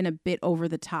would have been a bit over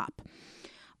the top.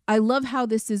 I love how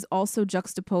this is also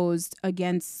juxtaposed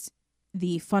against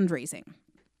the fundraising.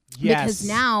 Yes. Because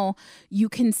now you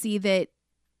can see that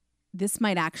this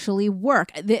might actually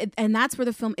work. And that's where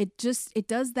the film, it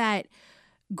does that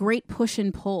great push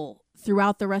and pull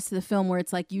throughout the rest of the film, where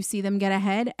it's like you see them get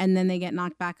ahead and then they get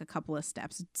knocked back a couple of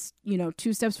steps. It's,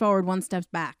 2 steps forward, 1 step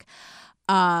back.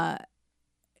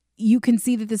 You can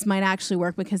see that this might actually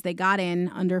work because they got in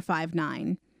under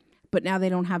 5'9", but now they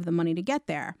don't have the money to get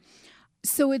there.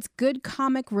 So it's good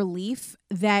comic relief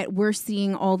that we're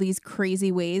seeing all these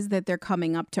crazy ways that they're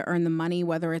coming up to earn the money,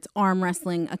 whether it's arm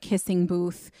wrestling, a kissing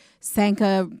booth,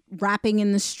 Sanka rapping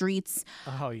in the streets.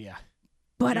 Oh, yeah.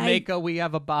 But Jamaica, we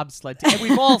have a bobsled team. And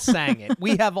we've all sang it.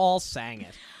 We have all sang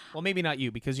it. Well, maybe not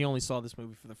you, because you only saw this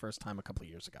movie for the first time a couple of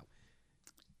years ago.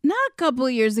 Not a couple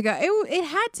of years ago. It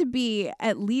had to be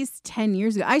at least 10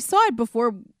 years ago. I saw it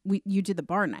before you did the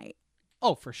bar night.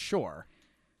 Oh, for sure.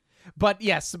 But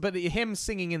yes, but him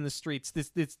singing in the streets,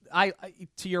 this I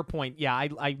to your point, yeah,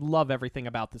 I love everything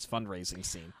about this fundraising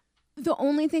scene. The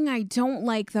only thing I don't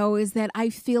like, though, is that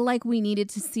I feel like we needed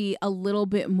to see a little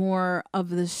bit more of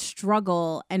the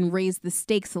struggle and raise the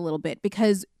stakes a little bit,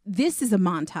 because this is a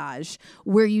montage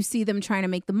where you see them trying to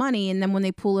make the money, and then when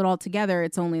they pull it all together,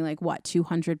 it's only like, what,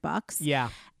 $200? Yeah.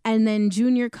 And then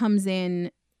Junior comes in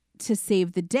to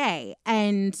save the day,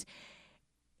 and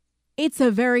it's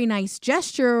a very nice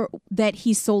gesture that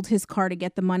he sold his car to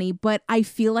get the money, but I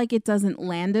feel like it doesn't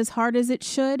land as hard as it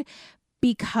should,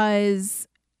 because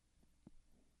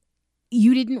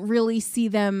you didn't really see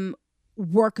them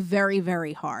work very,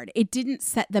 very hard. It didn't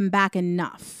set them back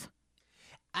enough.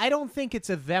 I don't think it's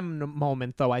a them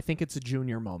moment, though. I think it's a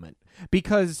Junior moment,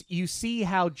 because you see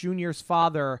how Junior's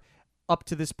father, up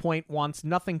to this point, wants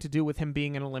nothing to do with him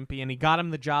being an Olympian. He got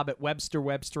him the job at Webster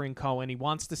 & Co., and he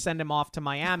wants to send him off to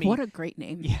Miami. What a great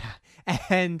name. Yeah.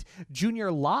 And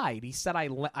Junior lied. He said,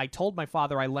 I told my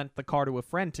father I lent the car to a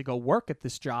friend to go work at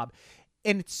this job.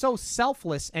 And it's so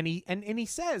selfless. And he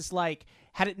says, like,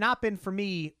 had it not been for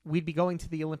me, we'd be going to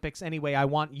the Olympics anyway. I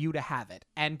want you to have it.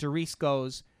 And Doris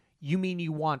goes, you mean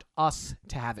you want us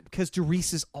to have it? Because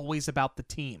Doris is always about the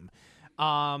team.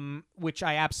 Which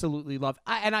I absolutely love.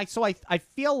 I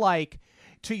feel like,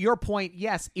 to your point,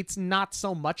 yes, it's not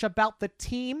so much about the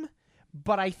team,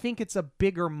 but I think it's a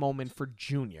bigger moment for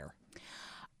Junior.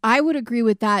 I would agree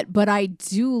with that, but I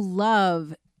do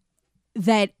love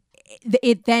that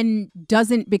it then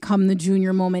doesn't become the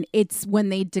Junior moment. It's when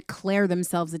they declare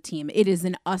themselves a team. It is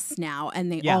an us now,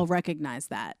 and they all recognize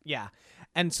that. Yeah.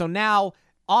 And so now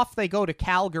off they go to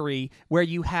Calgary, where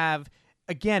you have,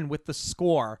 again, with the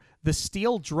score, the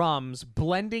steel drums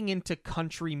blending into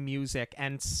country music,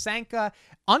 and Sanka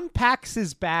unpacks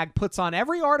his bag, puts on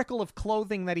every article of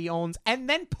clothing that he owns, and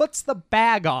then puts the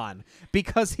bag on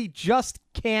because he just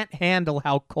can't handle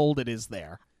how cold it is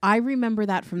there. I remember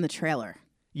that from the trailer.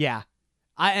 Yeah.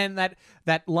 And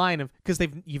that line of, because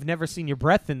you've never seen your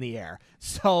breath in the air.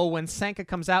 So when Sanka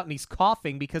comes out and he's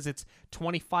coughing because it's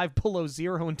 25 below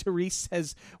zero, and Therese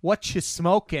says, "What you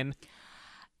smoking?"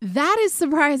 That is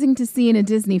surprising to see in a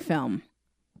Disney film,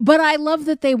 but I love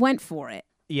that they went for it.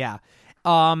 Yeah.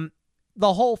 The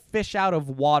whole fish out of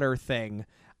water thing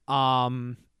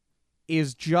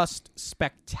is just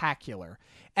spectacular.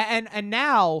 And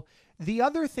now the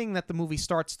other thing that the movie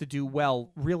starts to do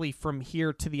well, really from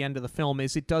here to the end of the film,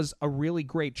 is it does a really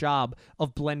great job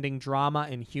of blending drama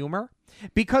and humor.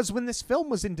 Because when this film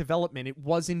was in development, it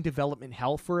was in development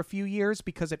hell for a few years,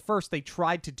 because at first they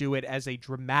tried to do it as a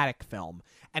dramatic film,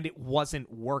 and it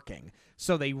wasn't working.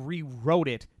 So they rewrote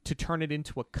it to turn it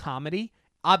into a comedy.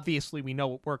 Obviously, we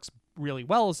know it works really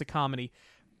well as a comedy,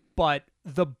 but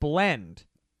the blend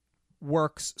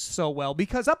works so well,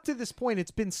 because up to this point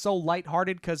it's been so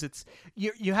lighthearted, because it's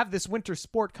you have this winter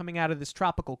sport coming out of this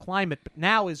tropical climate, but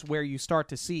now is where you start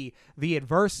to see the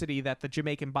adversity that the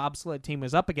Jamaican bobsled team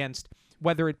was up against,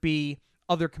 whether it be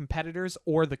other competitors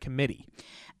or the committee.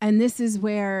 And this is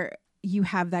where you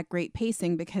have that great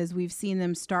pacing, because we've seen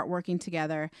them start working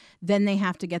together. Then they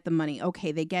have to get the money.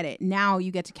 Okay, they get it. Now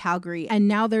you get to Calgary, and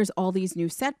now there's all these new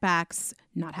setbacks,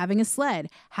 not having a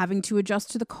sled, having to adjust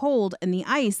to the cold and the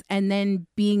ice, and then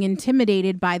being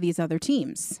intimidated by these other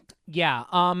teams. Yeah.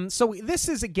 So this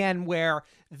is, again, where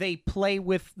they play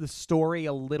with the story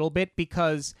a little bit,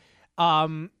 because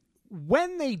when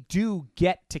they do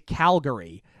get to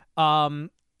Calgary,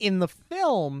 in the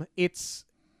film, it's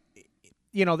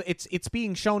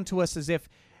being shown to us as if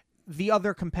the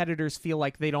other competitors feel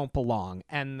like they don't belong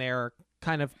and they're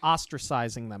kind of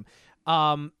ostracizing them.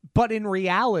 But in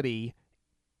reality,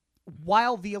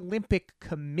 while the Olympic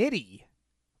Committee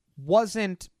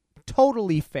wasn't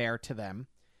totally fair to them,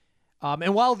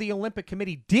 and while the Olympic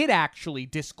Committee did actually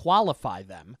disqualify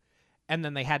them, and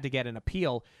then they had to get an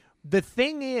appeal, the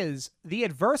thing is, the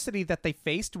adversity that they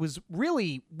faced was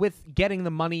really with getting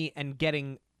the money and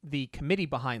getting the committee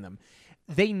behind them.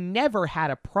 They never had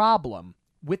a problem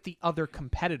with the other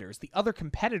competitors. The other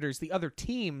competitors, the other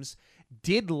teams,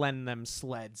 did lend them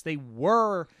sleds. They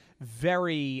were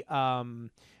very,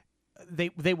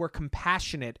 they were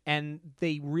compassionate, and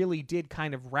they really did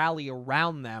kind of rally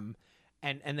around them,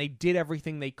 and they did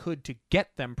everything they could to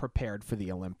get them prepared for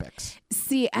the Olympics.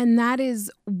 See, and that is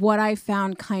what I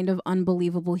found kind of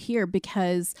unbelievable here,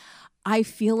 because I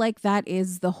feel like that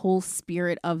is the whole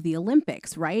spirit of the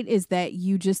Olympics, right? Is that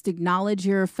you just acknowledge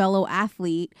your fellow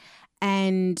athlete,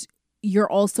 and you're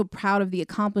also proud of the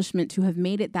accomplishment to have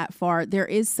made it that far. There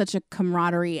is such a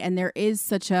camaraderie, and there is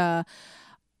such a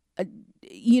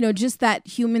just that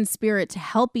human spirit to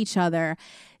help each other.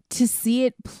 To see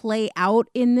it play out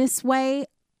in this way,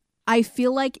 I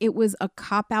feel like it was a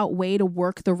cop-out way to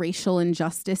work the racial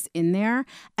injustice in there,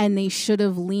 and they should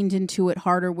have leaned into it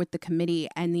harder with the committee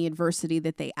and the adversity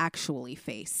that they actually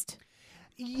faced.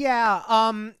 Yeah,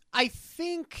 I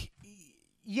think,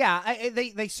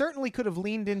 they certainly could have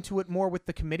leaned into it more with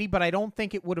the committee, but I don't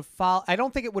think it would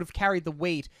have carried the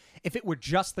weight if it were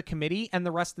just the committee and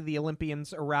the rest of the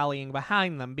Olympians are rallying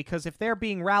behind them, because if they're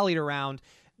being rallied around,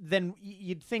 then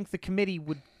you'd think the committee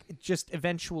would just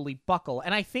eventually buckle.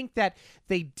 And I think that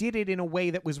they did it in a way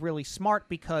that was really smart,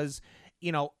 because,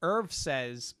 Irv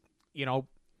says,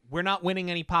 we're not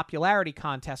winning any popularity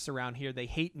contests around here. They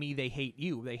hate me. They hate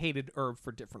you. They hated Irv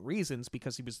for different reasons,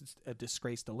 because he was a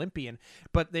disgraced Olympian.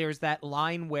 But there's that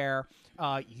line where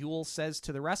Yule says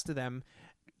to the rest of them,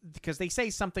 because they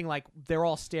say something like, they're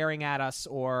all staring at us,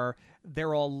 or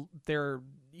they're all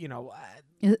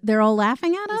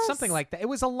laughing at us? Something like that. It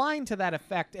was a line to that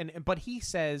effect, but he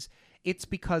says it's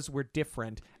because we're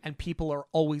different, and people are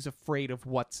always afraid of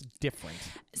what's different.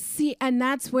 See, and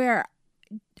that's where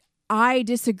I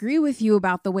disagree with you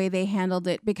about the way they handled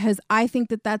it, because I think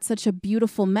that that's such a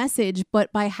beautiful message,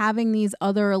 but by having these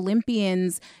other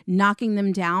Olympians knocking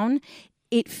them down,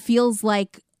 it feels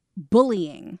like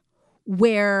bullying,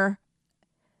 where,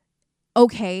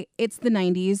 okay, it's the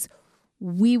 90s.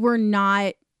 We were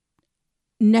not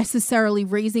necessarily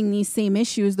raising these same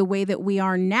issues the way that we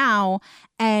are now.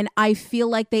 And I feel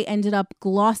like they ended up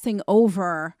glossing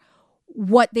over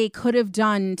what they could have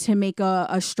done to make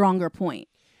a stronger point.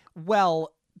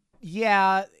 Well,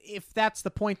 yeah, if that's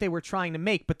the point they were trying to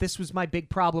make, but this was my big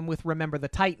problem with Remember the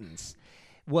Titans,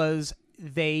 was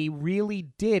they really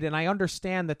did, and I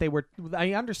understand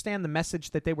the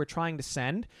message that they were trying to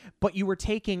send, but you were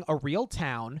taking a real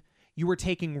town, you were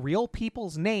taking real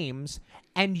people's names,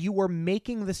 and you were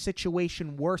making the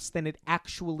situation worse than it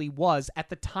actually was at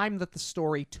the time that the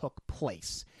story took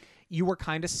place. You were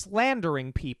kind of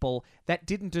slandering people that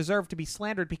didn't deserve to be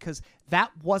slandered, because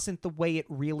that wasn't the way it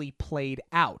really played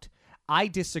out. I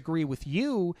disagree with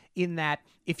you in that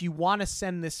if you want to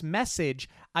send this message,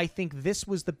 I think this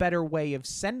was the better way of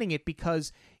sending it,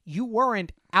 because you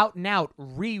weren't out and out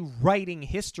rewriting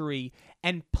history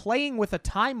and playing with a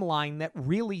timeline that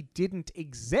really didn't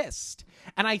exist.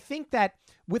 And I think that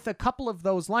with a couple of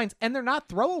those lines, and they're not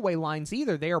throwaway lines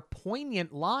either, they are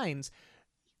poignant lines,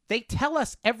 they tell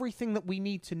us everything that we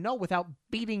need to know without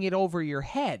beating it over your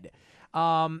head.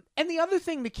 And the other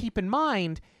thing to keep in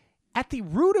mind, at the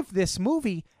root of this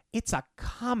movie, it's a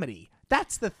comedy.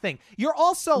 That's the thing. You're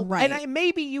also, right. and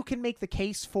maybe you can make the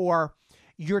case for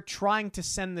you're trying to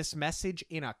send this message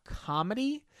in a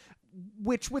comedy,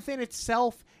 which within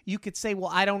itself you could say,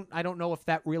 well, I don't know if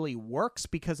that really works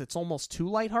because it's almost too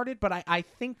lighthearted, but I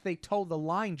think they toe the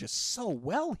line just so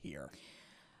well here.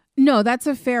 No, that's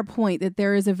a fair point, that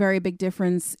there is a very big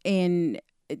difference in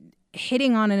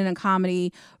hitting on it in a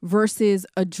comedy versus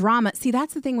a drama. See,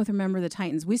 that's the thing with Remember the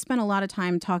Titans. We spent a lot of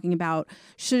time talking about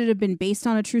should it have been based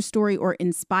on a true story or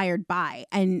inspired by,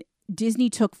 and Disney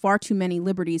took far too many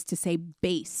liberties to say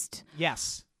based.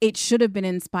 Yes. It should have been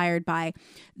inspired by.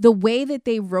 The way that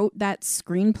they wrote that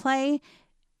screenplay,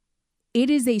 it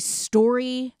is a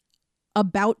story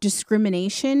about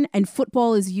discrimination, and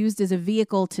football is used as a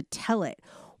vehicle to tell it.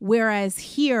 Whereas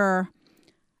here,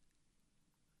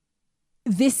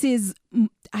 this is,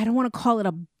 I don't want to call it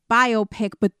a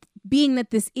biopic, but being that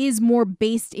this is more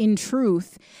based in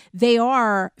truth, they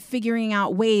are figuring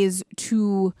out ways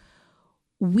to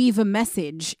weave a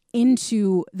message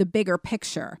into the bigger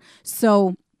picture.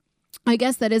 So I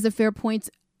guess that is a fair point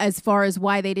as far as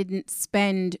why they didn't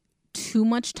spend too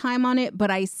much time on it, but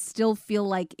I still feel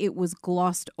like it was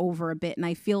glossed over a bit. And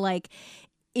I feel like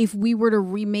if we were to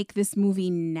remake this movie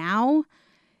now,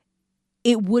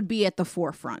 it would be at the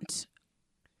forefront.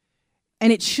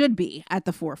 And it should be at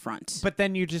the forefront. But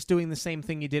then you're just doing the same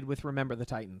thing you did with Remember the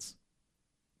Titans.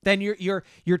 Then you're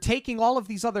taking all of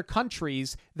these other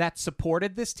countries that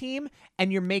supported this team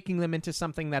and you're making them into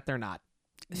something that they're not.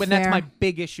 But that's my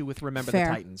big issue with Remember the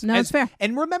Titans. No, it's fair.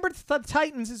 And Remember the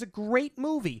Titans is a great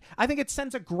movie. I think it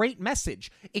sends a great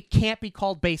message. It can't be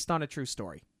called based on a true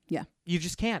story. Yeah. You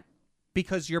just can't.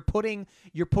 Because you're putting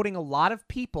a lot of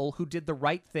people who did the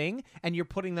right thing and you're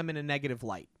putting them in a negative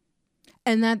light.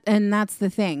 And that's the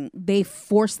thing. They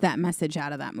forced that message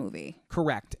out of that movie.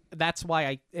 Correct. That's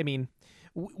why I mean,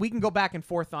 we can go back and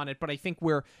forth on it, but I think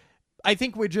we're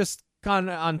just kind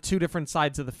of on two different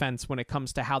sides of the fence when it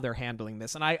comes to how they're handling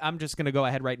this. And I'm just going to go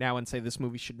ahead right now and say this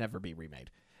movie should never be remade.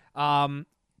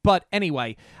 But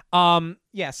anyway,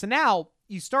 yeah, so now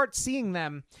you start seeing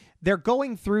them, they're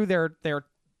going through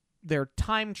their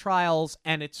time trials,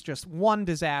 and it's just one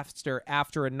disaster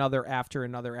after another, after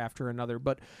another, after another.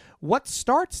 But what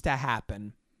starts to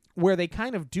happen where they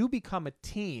kind of do become a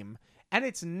team, and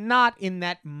it's not in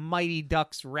that Mighty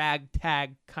Ducks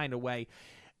ragtag kind of way.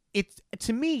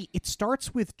 To me, it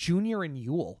starts with Junior and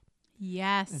Yule.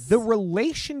 Yes. The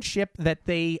relationship that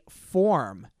they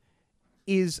form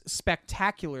is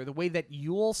spectacular. The way that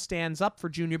Yule stands up for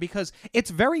Junior, because it's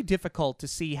very difficult to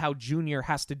see how Junior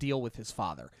has to deal with his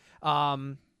father.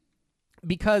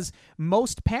 Because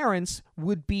most parents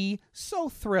would be so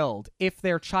thrilled if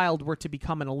their child were to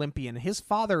become an Olympian. His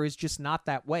father is just not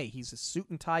that way. He's a suit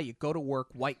and tie. You go to work,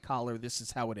 white collar. This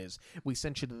is how it is. We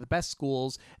sent you to the best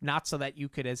schools, not so that you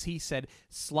could, as he said,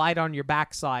 slide on your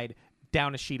backside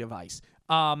down a sheet of ice.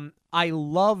 I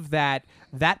love that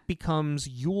becomes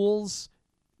Yule's,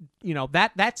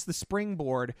 that's the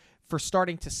springboard for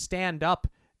starting to stand up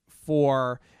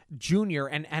for Junior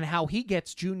and how he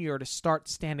gets Junior to start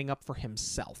standing up for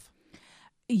himself.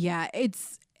 Yeah,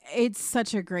 it's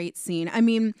such a great scene. I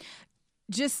mean,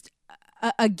 just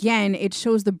again, it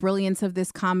shows the brilliance of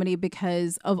this comedy,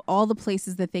 because of all the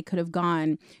places that they could have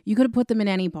gone, you could have put them in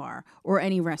any bar or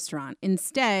any restaurant.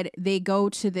 Instead, they go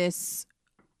to this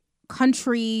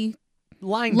country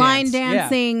line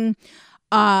dancing.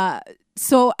 Yeah.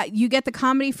 So you get the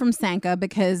comedy from Sanka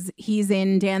because he's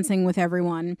in Dancing with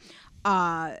Everyone.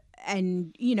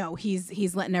 And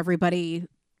he's letting everybody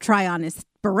try on his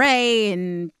beret,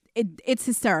 and it's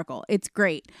hysterical. It's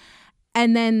great.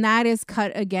 And then that is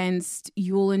cut against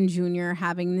Yule and Junior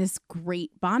having this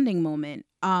great bonding moment.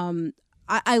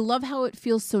 I love how it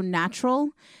feels so natural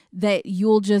that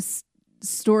Yule just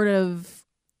sort of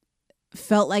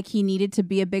felt like he needed to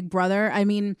be a big brother. I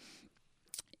mean,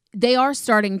 they are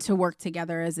starting to work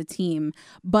together as a team,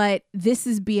 but this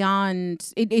is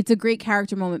beyond, it's a great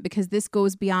character moment because this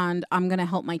goes beyond, I'm going to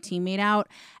help my teammate out.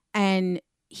 And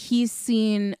he's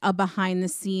seen a behind the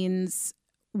scenes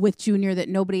with Junior that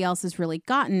nobody else has really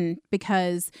gotten,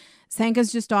 because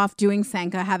Sanka's just off doing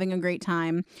Sanka, having a great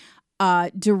time.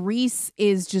 Derice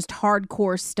is just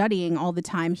hardcore studying all the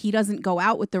time. He doesn't go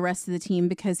out with the rest of the team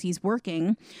because he's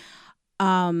working,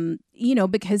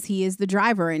 because he is the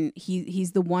driver and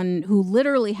he's the one who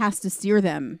literally has to steer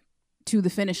them to the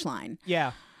finish line.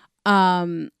 Yeah.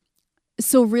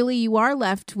 So really you are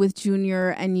left with Junior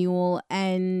and Yul,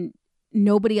 and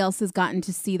nobody else has gotten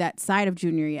to see that side of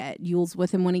Junior yet. Yul's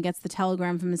with him when he gets the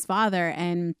telegram from his father,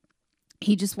 and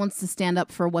he just wants to stand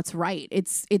up for what's right.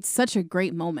 It's such a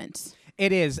great moment.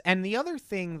 It is. And the other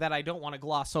thing that I don't want to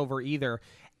gloss over either,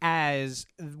 as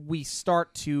we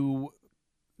start to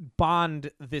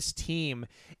bond this team,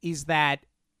 is that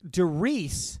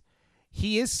Derice,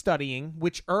 he is studying,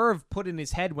 which Irv put in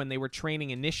his head when they were training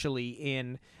initially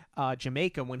in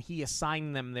Jamaica, when he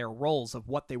assigned them their roles of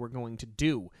what they were going to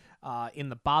do in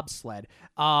the bobsled.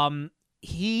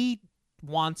 He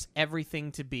wants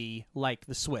everything to be like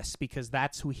the Swiss because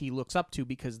that's who he looks up to,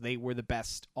 because they were the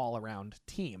best all-around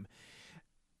team.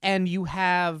 And you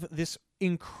have this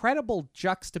incredible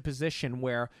juxtaposition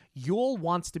where Yul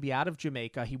wants to be out of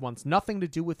Jamaica. He wants nothing to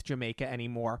do with Jamaica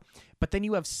anymore. But then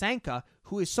you have Sanka,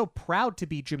 who is so proud to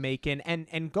be Jamaican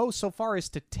and goes so far as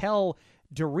to tell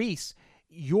Derice,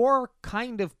 you're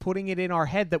kind of putting it in our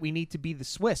head that we need to be the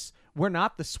Swiss. We're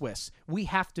not the Swiss. We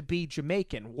have to be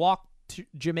Jamaican. Walk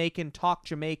Jamaican, talk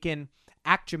Jamaican,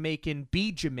 act Jamaican,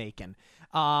 be Jamaican.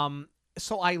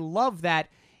 So I love that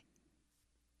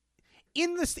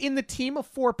in the team of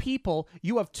 4 people,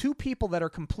 you have 2 people that are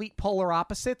complete polar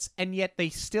opposites, and yet they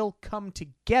still come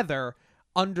together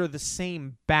under the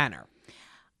same banner.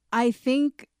 I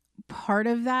think part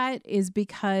of that is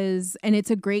because, and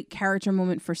it's a great character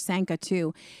moment for Sanka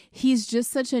too, he's just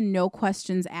such a no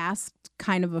questions asked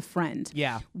kind of a friend.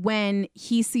 Yeah. When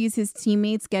he sees his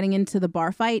teammates getting into the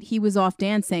bar fight, he was off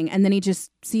dancing, and then he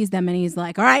just sees them and he's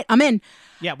like, all right, I'm in.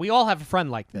 Yeah, we all have a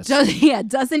friend like this.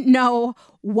 Doesn't know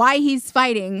why he's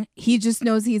fighting. He just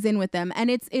knows he's in with them. And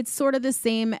it's sort of the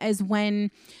same as when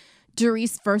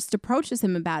Derice first approaches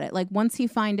him about it. Like once he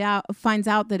finds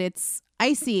out that it's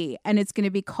icy and it's going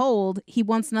to be cold, he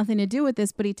wants nothing to do with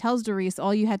this, but he tells Derice,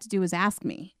 all you had to do is ask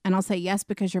me, and I'll say yes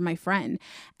because you're my friend.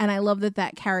 And I love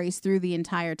that carries through the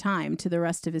entire time to the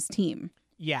rest of his team.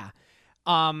 Yeah.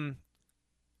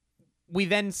 We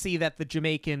then see that the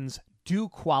Jamaicans do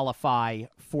qualify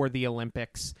for the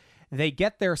Olympics. They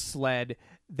get their sled,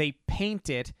 they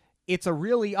paint it. It's a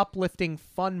really uplifting,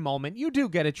 fun moment. You do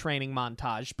get a training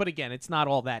montage, but again, it's not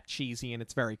all that cheesy and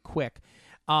it's very quick.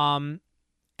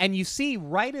 And you see,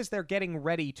 right as they're getting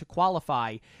ready to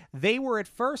qualify, they were at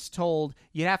first told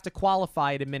you have to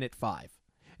qualify at a minute 5.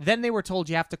 Then they were told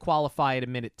you have to qualify at a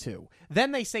minute 2.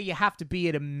 Then they say you have to be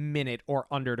at a minute or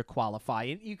under to qualify.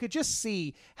 And you could just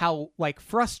see how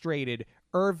frustrated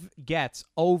Irv gets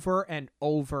over and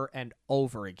over and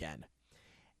over again.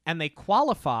 And they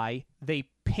qualify, they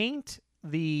paint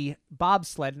the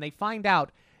bobsled, and they find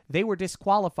out they were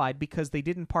disqualified because they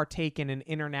didn't partake in an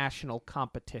international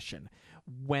competition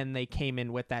when they came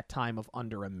in with that time of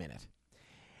under a minute.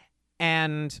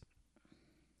 And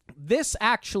this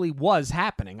actually was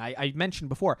happening. I mentioned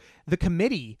before, the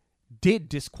committee did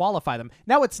disqualify them.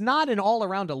 Now, it's not an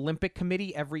all-around Olympic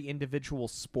committee. Every individual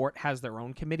sport has their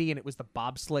own committee, and it was the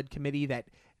bobsled committee that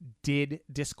did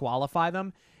disqualify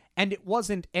them. And it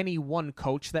wasn't any one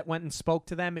coach that went and spoke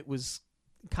to them. It was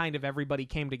kind of everybody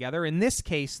came together. In this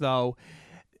case, though,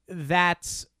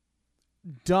 that's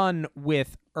done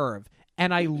with Irv.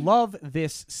 And I love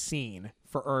this scene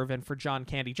for Irv and for John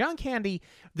Candy. John Candy,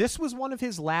 this was one of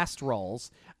his last roles.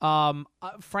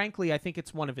 Frankly, I think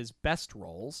it's one of his best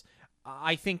roles.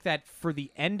 I think that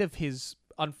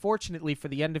unfortunately, for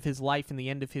the end of his life and the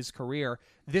end of his career,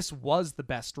 this was the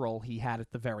best role he had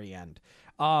at the very end.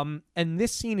 And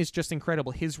this scene is just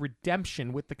incredible. His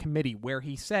redemption with the committee, where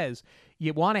he says,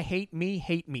 you want to hate me,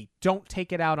 hate me. Don't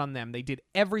take it out on them. They did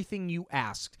everything you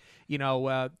asked.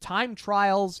 Time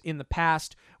trials in the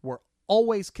past were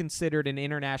always considered an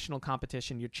international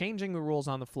competition. You're changing the rules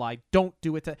on the fly. Don't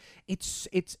do it.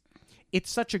 It's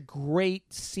such a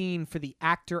great scene for the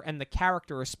actor and the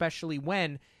character, especially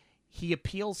when he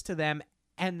appeals to them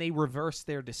and they reverse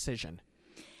their decision.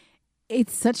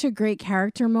 It's such a great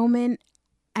character moment.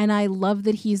 And I love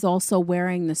that he's also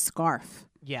wearing the scarf.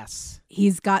 Yes.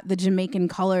 He's got the Jamaican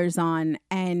colors on,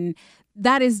 and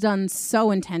that is done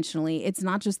so intentionally. It's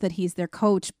not just that he's their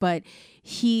coach, but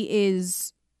he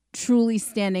is truly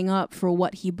standing up for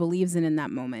what he believes in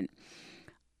that moment.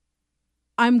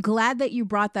 I'm glad that you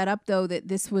brought that up, though, that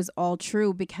this was all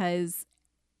true, because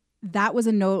that was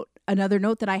another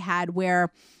note that I had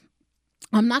where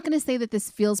I'm not going to say that this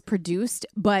feels produced,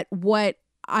 but what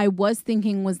I was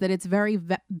thinking was that it's very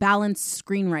balanced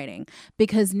screenwriting,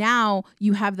 because now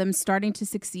you have them starting to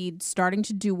succeed, starting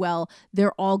to do well.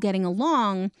 They're all getting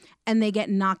along, and they get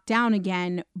knocked down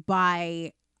again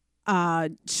by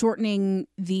shortening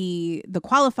the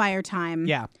qualifier time.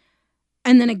 Yeah.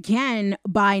 And then again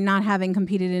by not having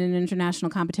competed in an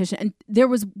international competition. And there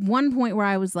was one point where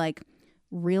I was like,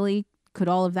 really? Could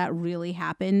all of that really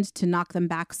happen to knock them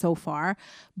back so far?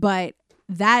 But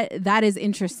that is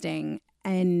interesting.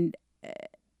 And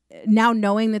now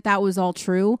knowing that was all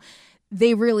true,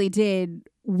 they really did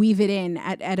weave it in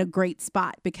at a great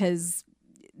spot, because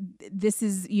this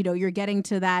is, you're getting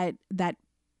to that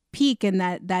peak and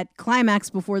that climax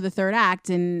before the third act,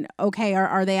 and okay,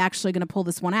 are they actually going to pull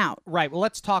this one out? Right. Well,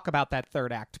 let's talk about that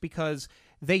third act, because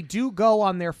they do go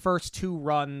on their first two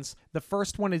runs. The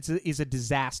first one is a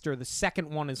disaster. The second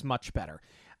one is much better.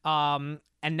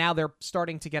 And now they're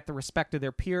starting to get the respect of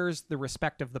their peers, the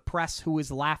respect of the press, who is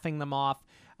laughing them off,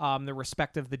 the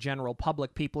respect of the general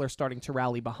public. People are starting to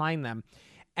rally behind them.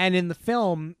 And in the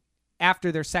film,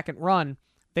 after their second run,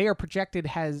 they are projected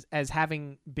as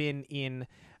having been in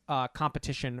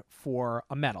competition for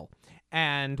a medal.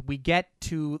 And we get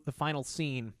to the final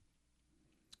scene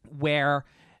where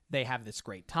they have this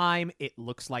great time. It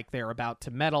looks like they're about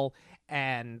to medal,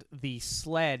 and the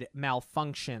sled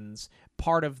malfunctions.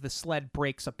 Part of the sled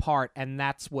breaks apart, and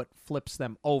that's what flips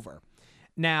them over.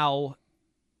 Now,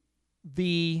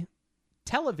 the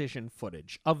television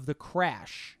footage of the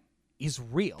crash is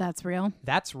real. That's real?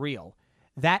 That's real.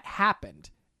 That happened,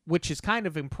 which is kind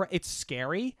of it's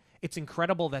scary. It's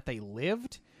incredible that they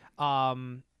lived.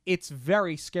 It's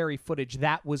very scary footage.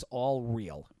 That was all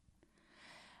real.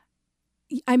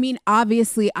 I mean,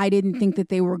 obviously, I didn't think that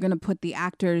they were going to put the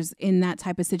actors in that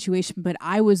type of situation, but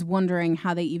I was wondering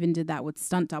how they even did that with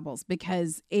stunt doubles,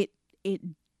 because it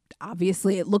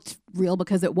obviously it looked real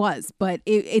because it was, but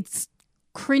it's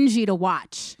cringy to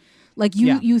watch. Like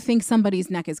you think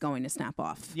somebody's neck is going to snap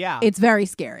off. Yeah. It's very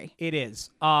scary. It is.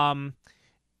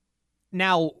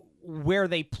 Now, where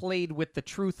they played with the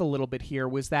truth a little bit here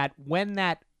was that when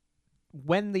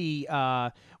the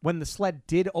sled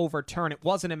did overturn, it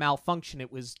wasn't a malfunction,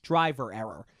 it was driver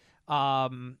error.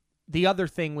 The other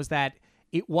thing was that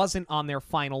it wasn't on their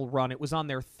final run, it was on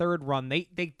their third run.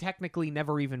 They technically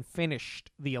never even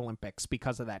finished the Olympics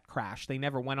because of that crash. They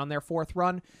never went on their fourth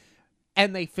run,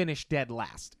 and they finished dead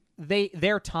last.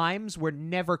 Their times were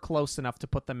never close enough to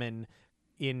put them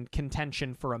in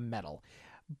contention for a medal.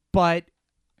 But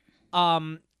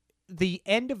the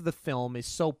end of the film is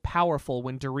so powerful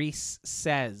when Doris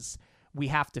says, "We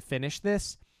have to finish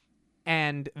this,"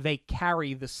 and they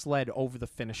carry the sled over the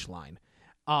finish line.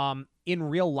 In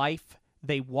real life,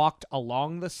 they walked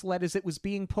along the sled as it was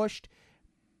being pushed,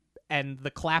 and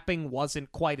the clapping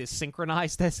wasn't quite as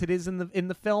synchronized as it is in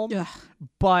the film. Ugh.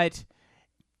 But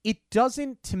it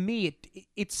doesn't, to me,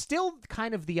 it's still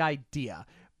kind of the idea,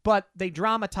 but they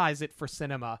dramatize it for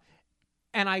cinema.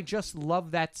 And I just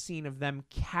love that scene of them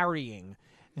carrying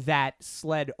that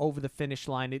sled over the finish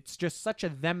line. It's just such a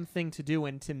them thing to do.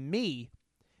 And to me,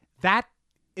 that,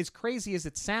 as crazy as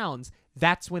it sounds,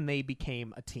 that's when they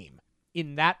became a team.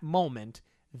 In that moment,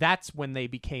 that's when they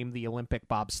became the Olympic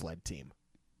bobsled team.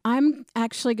 I'm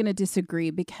actually going to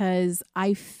disagree, because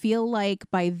I feel like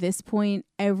by this point,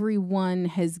 everyone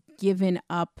has given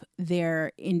up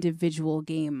their individual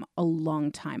game a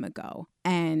long time ago.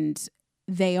 And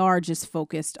they are just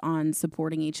focused on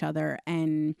supporting each other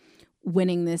and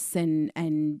winning this, and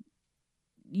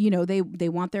you know, they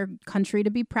want their country to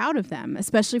be proud of them,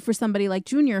 especially for somebody like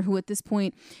Junior, who at this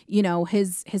point, you know,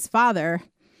 his father,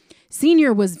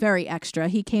 Senior, was very extra.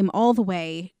 He came all the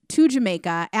way to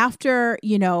Jamaica after,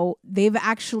 you know, they've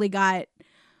actually got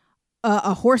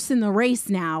a horse in the race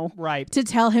now, right, to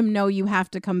tell him, no, you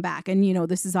have to come back. And, you know,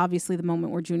 this is obviously the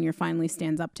moment where Junior finally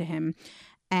stands up to him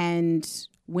and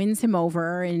wins him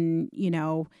over. And, you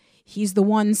know, he's the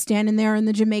one standing there in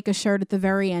the Jamaica shirt at the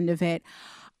very end of it.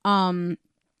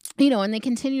 You know, and they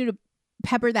continue to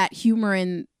pepper that humor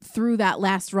in through that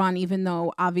last run, even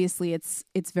though obviously it's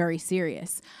very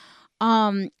serious.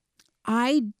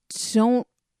 I don't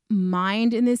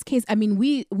mind in this case. I mean,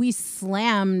 we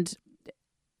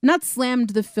not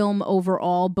slammed the film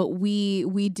overall, but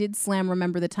we did slam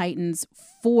Remember the Titans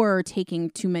for taking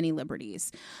too many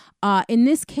liberties. In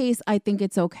this case, I think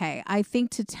it's okay. I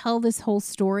think to tell this whole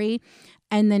story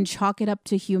and then chalk it up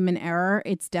to human error,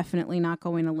 it's definitely not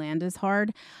going to land as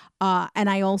hard. And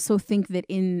I also think that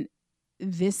in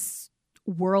this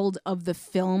world of the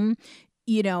film,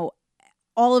 you know,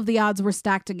 all of the odds were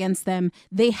stacked against them.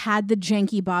 They had the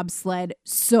janky bobsled,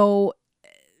 so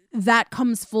that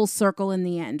comes full circle in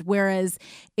the end. Whereas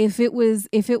if it was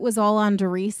all on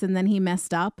Darius and then he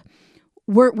messed up,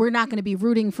 we're not going to be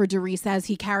rooting for Darius as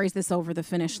he carries this over the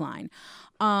finish line.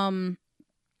 What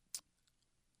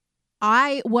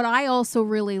I also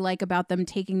really like about them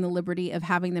taking the liberty of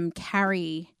having them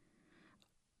carry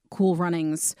Cool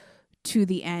Runnings to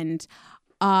the end.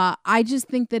 I just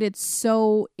think that it's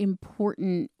so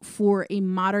important for a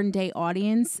modern day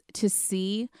audience to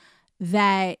see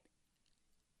that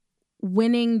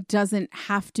winning doesn't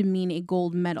have to mean a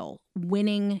gold medal.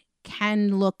 Winning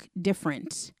can look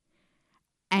different.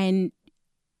 And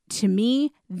to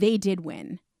me, they did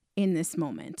win in this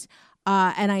moment.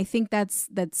 And I think that's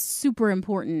super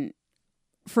important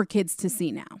for kids to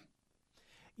see now.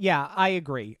 Yeah, I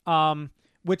agree.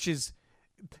 Which is,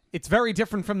 it's very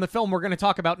different from the film we're going to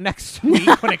talk about next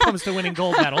week when it comes to winning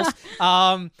gold medals.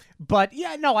 But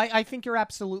yeah, no, I think you're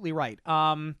absolutely right.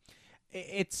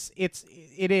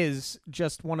 It is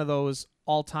just one of those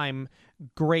all-time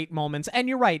great moments. And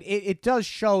you're right. It does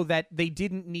show that they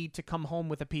didn't need to come home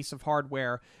with a piece of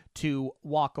hardware to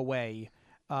walk away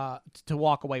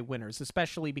winners,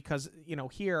 especially because,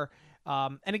 here,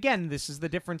 and again, this is the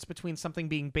difference between something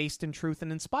being based in truth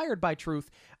and inspired by truth.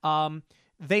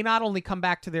 They not only come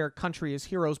back to their country as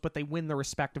heroes, but they win the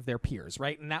respect of their peers,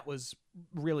 right? And that was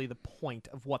really the point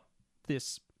of what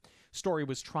this story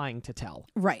was trying to tell.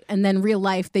 Right. And then real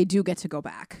life, they do get to go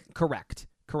back. Correct.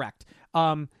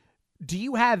 Do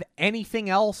you have anything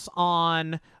else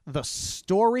on the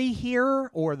story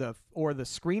here or the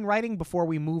screenwriting before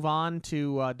we move on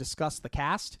to discuss the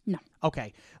cast? No.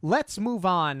 Okay. Let's move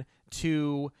on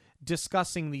to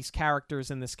discussing these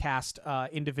characters in this cast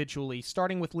individually,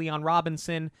 starting with Leon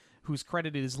Robinson, who's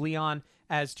credited as Leon,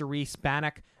 as Darius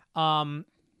Bannock.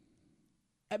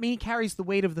 He carries the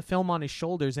weight of the film on his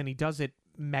shoulders, and he does it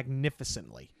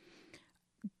magnificently.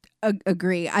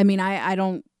 Agree. I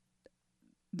don't...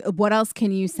 What else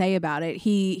can you say about it?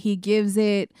 He gives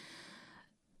it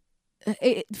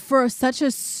for such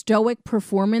a stoic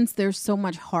performance. There's so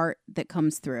much heart that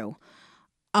comes through.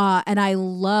 And I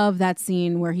love that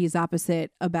scene where he's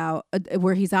opposite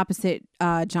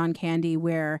John Candy,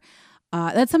 where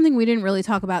that's something we didn't really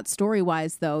talk about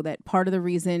story-wise, though, that part of the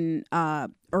reason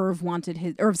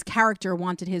Irv's character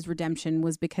wanted his redemption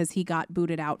was because he got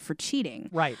booted out for cheating.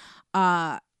 Right.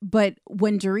 But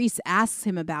when Darius asks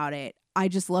him about it, I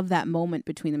just love that moment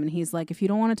between them. And he's like, if you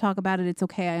don't want to talk about it, it's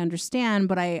okay. I understand,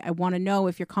 but I want to know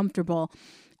if you're comfortable.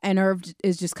 And Irv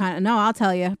is just kind of, no, I'll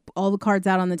tell you, all the cards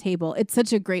out on the table. It's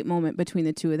such a great moment between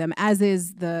the two of them, as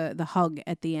is the hug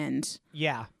at the end.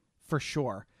 Yeah, for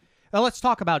sure. Now let's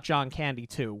talk about John Candy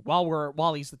too,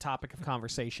 while he's the topic of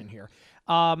conversation here.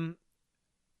 I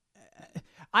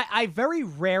very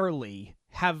rarely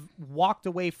have walked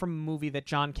away from a movie that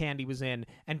John Candy was in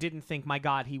and didn't think, my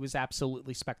God, he was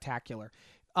absolutely spectacular.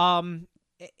 In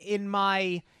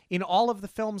all of the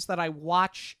films that I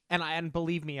watch, and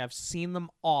believe me, I've seen them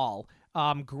all.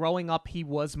 Growing up, he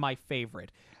was my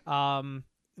favorite.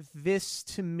 This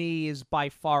to me is by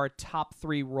far a top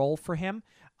 3 role for him.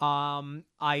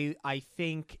 I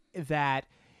think that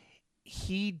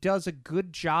he does a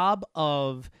good job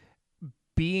of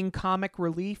being comic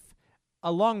relief,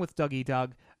 along with Dougie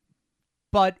Doug,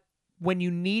 but when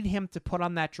you need him to put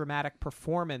on that dramatic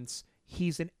performance,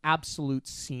 he's an absolute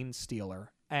scene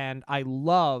stealer. And I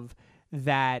love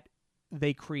that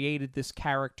they created this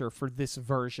character for this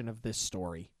version of this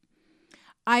story.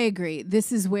 I agree.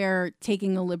 This is where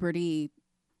taking a liberty,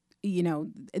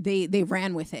 they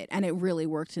ran with it, and it really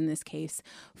worked in this case.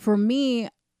 For me,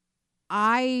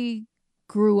 I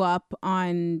grew up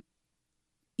on,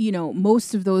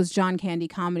 most of those John Candy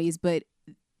comedies, but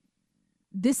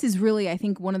this is really, I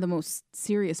think, one of the most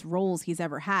serious roles he's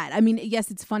ever had. I mean,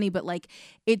 yes, it's funny, but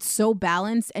it's so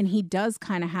balanced, and he does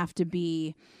kind of have to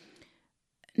be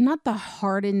not the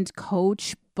hardened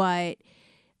coach, but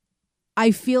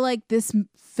I feel like this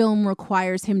film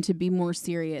requires him to be more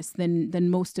serious than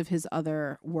most of his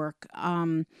other work.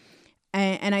 And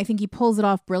I think he pulls it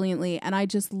off brilliantly. And I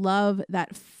just love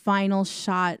that final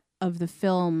shot of the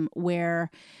film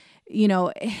where,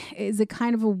 is it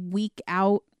kind of a week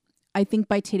out? I think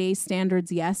by today's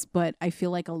standards, yes, but I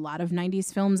feel like a lot of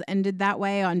 90s films ended that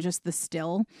way on just the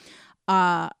still.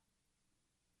 But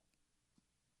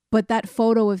that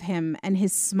photo of him and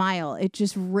his smile, it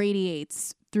just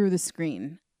radiates through the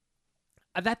screen.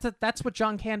 That's what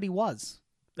John Candy was.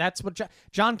 That's what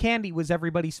John Candy was,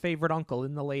 everybody's favorite uncle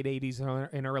in the late 80s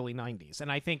and early 90s. And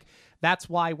I think that's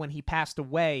why when he passed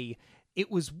away,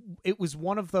 it was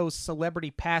one of those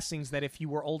celebrity passings that if you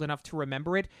were old enough to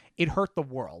remember it, it hurt the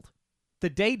world. The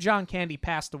day John Candy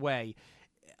passed away,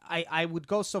 I would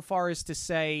go so far as to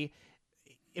say,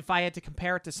 if I had to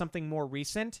compare it to something more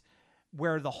recent,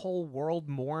 where the whole world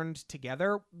mourned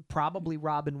together, probably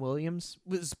Robin Williams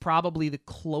was probably the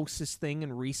closest thing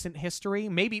in recent history.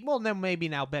 Maybe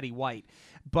now Betty White.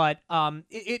 But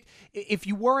if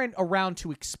you weren't around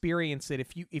to experience it,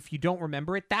 if you don't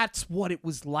remember it, that's what it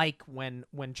was like when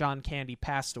John Candy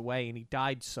passed away, and he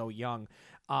died so young.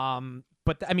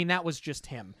 But I mean, that was just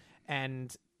him,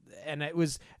 and it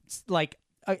was like.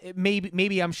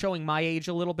 Maybe I'm showing my age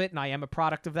a little bit, and I am a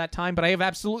product of that time, but I have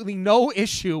absolutely no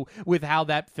issue with how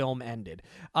that film ended.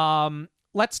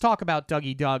 Let's talk about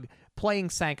Dougie Doug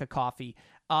playing Sanka Coffey.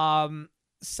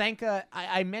 Sanka,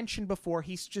 I mentioned before,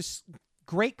 he's just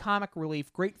great comic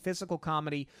relief, great physical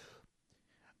comedy.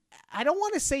 I don't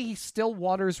want to say he still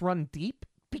waters run deep,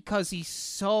 because he's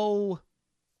such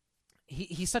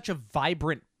a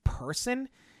vibrant person,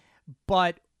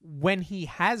 but when he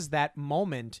has that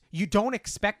moment, you don't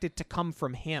expect it to come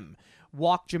from him.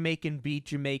 Walk Jamaican, Beat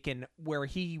Jamaican, where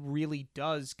he really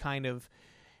does kind of,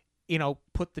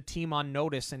 put the team on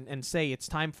notice and say, it's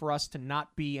time for us to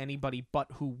not be anybody but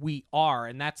who we are,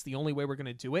 and that's the only way we're going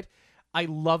to do it. I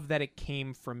love that it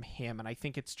came from him, and I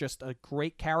think it's just a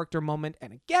great character moment,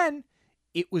 and again,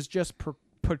 it was just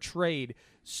portrayed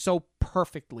so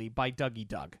perfectly by Dougie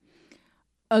Doug.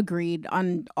 Agreed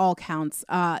on all counts.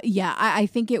 I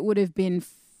think it would have been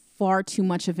far too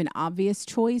much of an obvious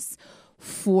choice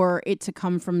for it to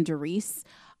come from Darice.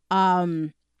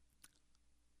 I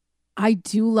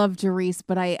do love Darice,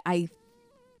 but I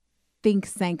think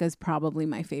Sanka's probably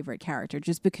my favorite character,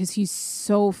 just because he's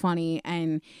so funny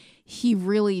and he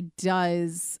really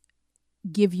does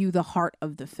give you the heart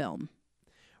of the film.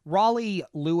 Raleigh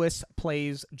Lewis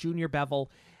plays Junior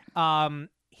Bevel.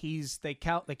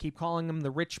 They keep calling him the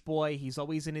rich boy. He's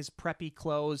always in his preppy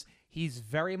clothes. He's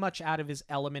very much out of his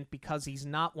element, because he's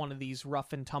not one of these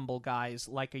rough and tumble guys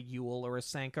like a Yule or a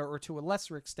Sanka, or to a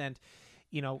lesser extent,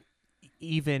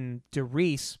 even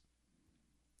Darice.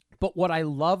 But what I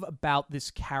love about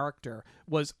this character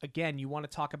was, again, you want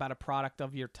to talk about a product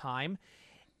of your time.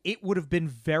 It would have been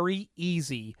very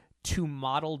easy to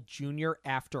model Junior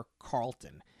after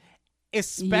Carlton,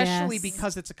 especially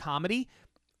because it's a comedy.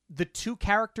 The two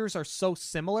characters are so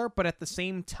similar, but at the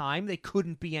same time, they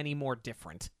couldn't be any more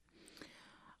different.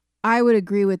 I would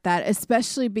agree with that,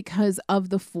 especially because of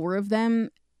the four of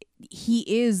them, he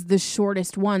is the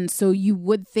shortest one. So you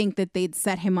would think that they'd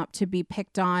set him up to be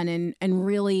picked on and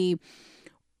really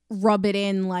rub it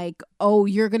in like, oh,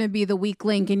 you're going to be the weak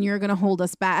link and you're going to hold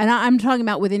us back. And I'm talking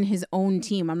about within his own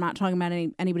team. I'm not talking about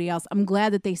anybody else. I'm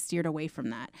glad that they steered away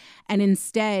from that and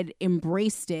instead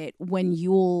embraced it when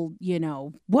Yule,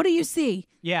 what do you see?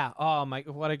 Yeah. Oh my,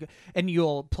 what a good, and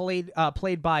Yule played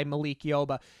by Malik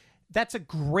Yoba. That's a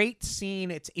great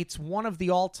scene. It's one of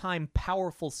the all-time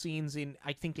powerful scenes in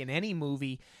any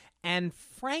movie. And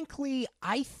frankly,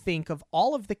 I think of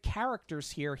all of the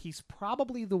characters here, he's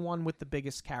probably the one with the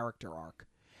biggest character arc.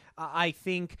 I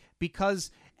think because,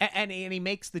 and he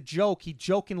makes the joke, he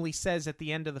jokingly says at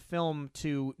the end of the film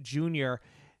to Junior,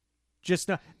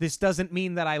 this doesn't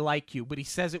mean that I like you, but he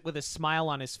says it with a smile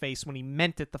on his face when he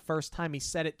meant it the first time he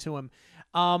said it to him.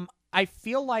 I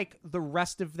feel like the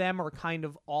rest of them are kind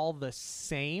of all the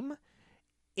same.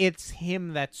 It's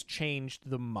him that's changed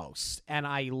the most, and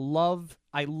I love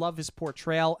his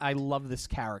portrayal. I love this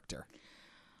character.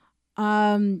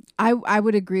 I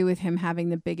would agree with him having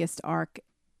the biggest arc.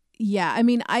 Yeah, I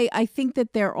mean, I think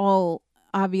that they're all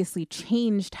obviously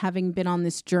changed having been on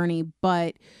this journey,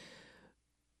 but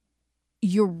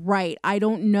you're right. I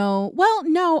don't know. Well,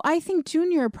 no, I think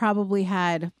Junior probably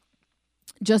had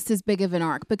just as big of an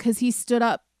arc because he stood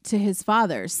up to his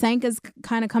father. Sanka's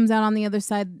kind of comes out on the other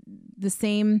side the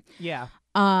same. Yeah.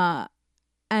 And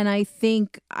I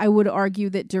think I would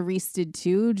argue that Darice did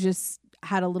too, just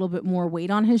had a little bit more weight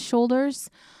on his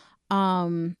shoulders.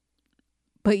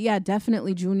 But yeah,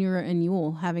 definitely Junior and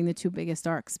Yule having the two biggest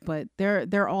arcs, but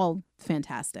they're all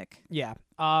fantastic. Yeah.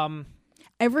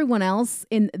 Everyone else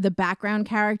in the background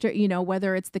character,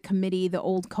 whether it's the committee, the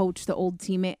old coach, the old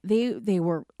teammate, they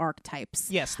were archetypes.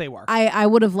 Yes, they were. I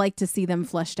would have liked to see them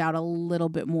fleshed out a little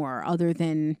bit more, other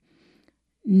than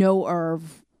no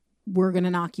Irv, we're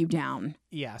gonna knock you down.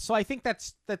 Yeah, so I think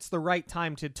that's the right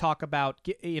time to talk about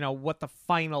what the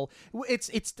final.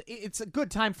 It's a good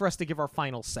time for us to give our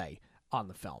final say on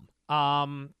the film.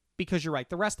 Because you're right,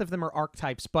 the rest of them are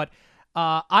archetypes, but.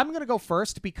 I'm going to go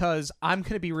first because I'm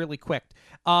going to be really quick.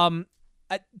 Call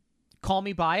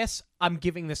me biased. I'm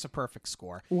giving this a perfect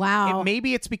score. Wow.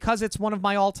 Maybe it's because it's one of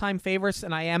my all-time favorites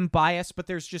and I am biased, but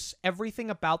there's just everything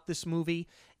about this movie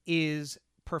is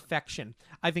perfection.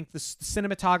 I think the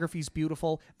cinematography is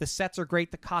beautiful. The sets are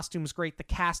great. The costume's great. The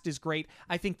cast is great.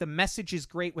 I think the message is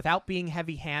great without being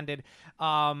heavy-handed.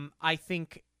 I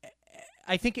think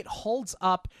it holds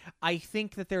up. I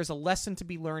think that there's a lesson to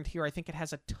be learned here. I think it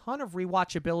has a ton of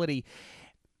rewatchability.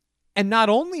 And not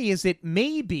only is it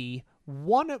maybe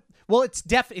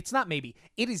it's not maybe.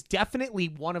 It is definitely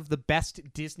one of the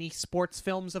best Disney sports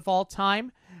films of all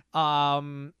time.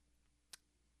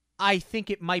 I think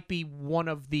it might be one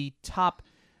of the top.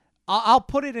 I'll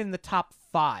put it in the top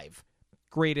 5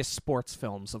 greatest sports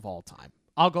films of all time.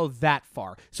 I'll go that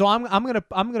far. So I'm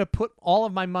gonna put all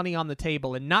of my money on the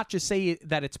table and not just say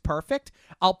that it's perfect.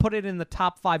 I'll put it in the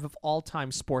top 5 of all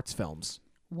time sports films.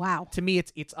 Wow. To me,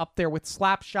 it's up there with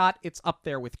Slapshot. It's up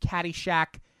there with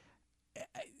Caddyshack.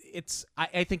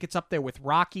 I think it's up there with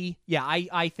Rocky. Yeah,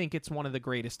 I think it's one of the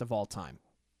greatest of all time.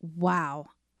 Wow.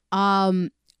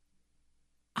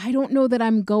 I don't know that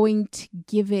I'm going to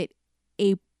give it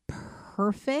a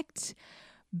perfect,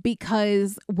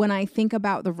 because when I think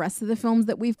about the rest of the films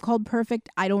that we've called perfect,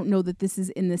 I don't know that this is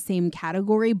in the same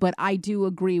category, but I do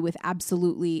agree with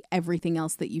absolutely everything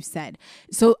else that you said.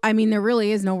 So, I mean, there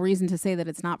really is no reason to say that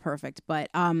it's not perfect, but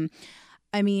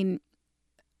I mean,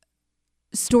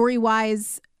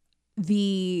 story-wise,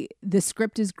 the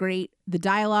script is great, the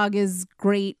dialogue is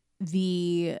great,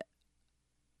 the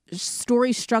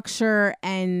story structure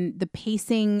and the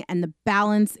pacing and the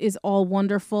balance is all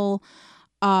wonderful.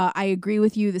 I agree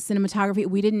with you. The cinematography,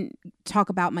 we didn't talk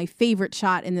about my favorite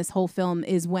shot in this whole film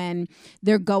is when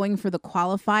they're going for the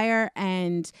qualifier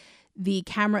and the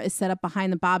camera is set up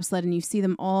behind the bobsled and you see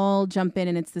them all jump in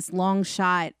and it's this long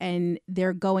shot and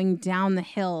they're going down the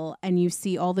hill and you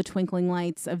see all the twinkling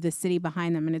lights of the city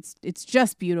behind them and it's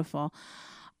just beautiful.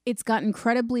 It's got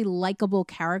incredibly likable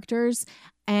characters,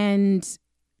 and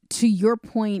to your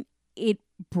point, it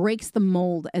breaks the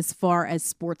mold as far as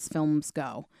sports films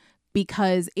go,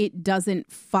 because it doesn't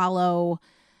follow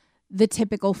the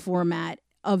typical format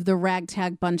of the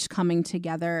ragtag bunch coming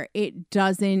together. It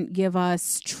doesn't give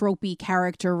us tropey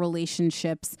character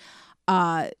relationships.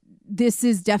 This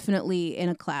is definitely in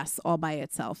a class all by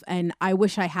itself, and I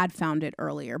wish I had found it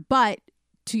earlier. But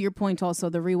to your point also,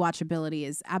 the rewatchability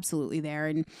is absolutely there.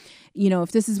 And, you know,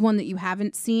 if this is one that you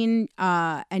haven't seen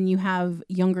and you have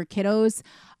younger kiddos,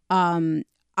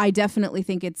 I definitely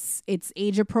think it's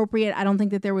age appropriate. I don't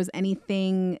think that there was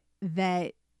anything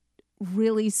that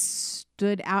really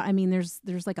stood out. I mean,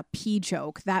 there's like a pee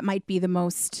joke that might be the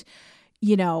most,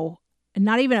 you know,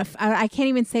 not even I can't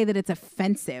even say that it's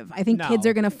offensive. I think kids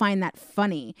are going to find that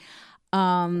funny.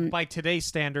 By today's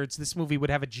standards, this movie would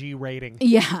have a G rating.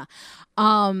 Yeah.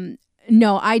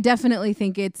 No, I definitely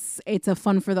think it's a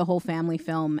fun for the whole family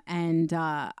film, and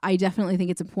I definitely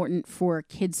think it's important for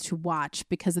kids to watch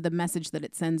because of the message that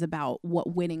it sends about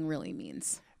what winning really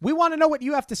means. We want to know what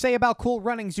you have to say about Cool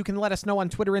Runnings. You can let us know on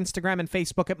Twitter, Instagram, and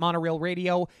Facebook at Monorail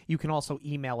Radio. You can also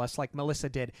email us like Melissa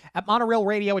did at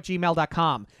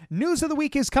monorailradio@gmail.com. News of the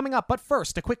week is coming up, but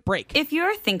first, a quick break. If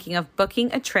you're thinking of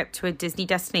booking a trip to a Disney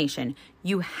destination,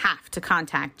 you have to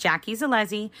contact Jackie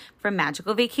Zalezi from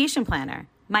Magical Vacation Planner.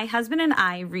 My husband and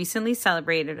I recently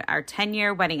celebrated our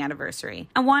 10-year wedding anniversary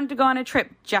and wanted to go on a trip,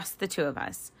 just the two of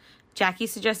us. Jackie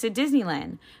suggested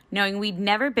Disneyland, knowing we'd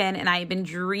never been and I had been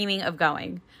dreaming of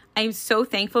going. I am so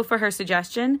thankful for her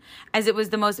suggestion, as it was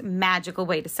the most magical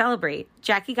way to celebrate.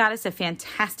 Jackie got us a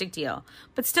fantastic deal,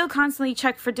 but still constantly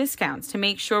checked for discounts to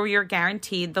make sure we were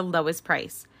guaranteed the lowest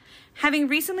price. Having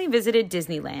recently visited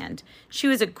Disneyland, she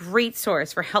was a great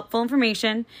source for helpful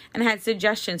information and had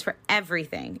suggestions for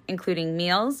everything, including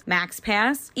meals, Max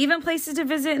Pass, even places to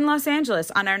visit in Los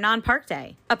Angeles on our non-park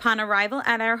day. Upon arrival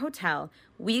at our hotel,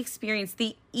 we experienced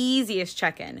the easiest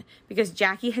check-in because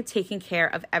Jackie had taken care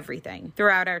of everything.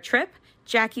 Throughout our trip,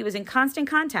 Jackie was in constant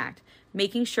contact,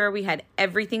 making sure we had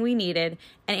everything we needed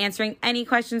and answering any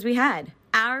questions we had.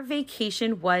 Our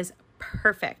vacation was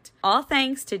perfect. All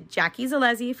thanks to Jackie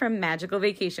Zalezi from Magical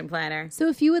Vacation Planner. So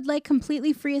if you would like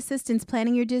completely free assistance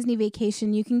planning your Disney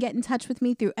vacation, you can get in touch with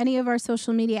me through any of our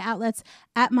social media outlets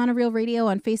at Monorail Radio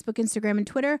on Facebook, Instagram, and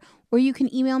Twitter, or you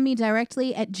can email me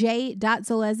directly at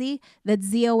j.zalezi, that's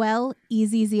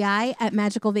Zolezzi, at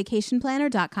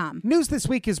magicalvacationplanner.com. News this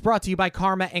week is brought to you by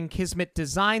Karma and Kismet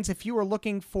Designs. If you are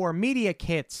looking for media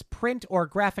kits, print or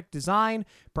graphic design,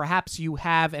 perhaps you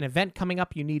have an event coming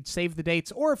up, you need save the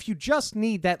dates, or if you just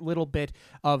need that little bit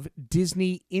of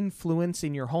Disney influence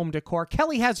in your home decor,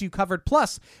 Kelly has you covered.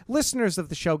 Plus, listeners of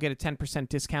the show get a 10%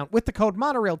 discount with the code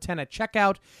Monorail10 at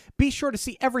checkout. Be sure to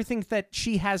see everything that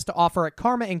she has to offer at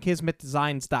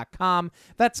KarmaandKismetDesigns.com.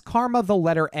 That's Karma, the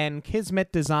letter N,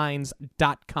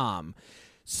 KismetDesigns.com.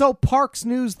 So, parks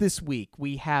news this week.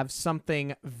 We have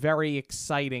something very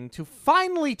exciting to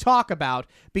finally talk about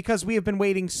because we have been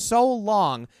waiting so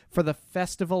long for the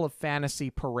Festival of Fantasy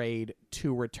Parade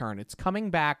to return. It's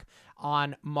coming back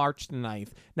on March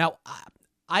 9th. Now,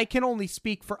 I can only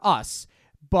speak for us,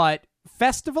 but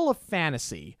Festival of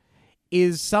Fantasy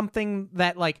is something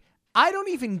that, like, I don't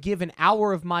even give an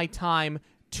hour of my time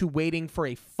to waiting for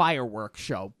a fireworks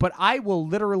show, but I will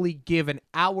literally give an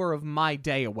hour of my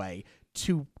day away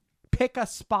to pick a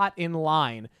spot in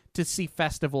line to see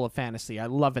Festival of Fantasy. I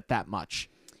love it that much.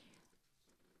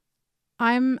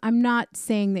 I'm not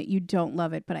saying that you don't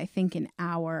love it, but I think an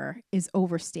hour is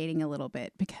overstating a little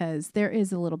bit because there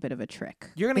is a little bit of a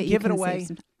trick. You're going to give it away?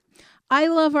 I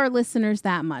love our listeners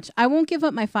that much. I won't give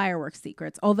up my fireworks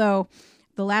secrets, although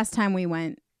the last time we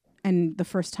went and the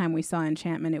first time we saw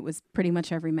Enchantment, it was pretty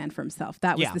much every man for himself.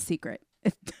 That was the secret.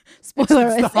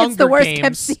 Spoiler, it's the worst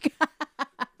kept secret.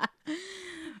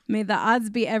 May the odds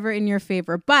be ever in your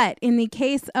favor. But in the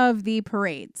case of the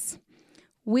parades,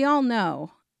 we all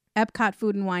know Epcot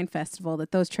Food and Wine Festival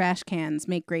that those trash cans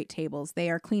make great tables. They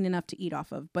are clean enough to eat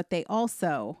off of. But they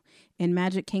also, in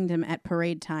Magic Kingdom at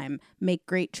parade time, make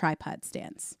great tripod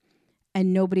stands.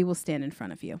 And nobody will stand in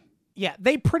front of you. Yeah,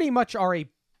 they pretty much are a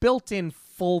built-in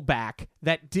fullback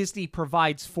that Disney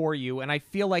provides for you. And I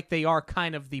feel like they are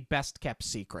kind of the best kept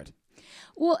secret.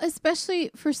 Well, especially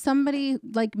for somebody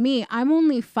like me, I'm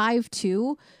only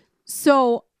 5'2",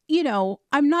 so, you know,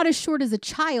 I'm not as short as a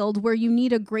child where you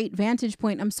need a great vantage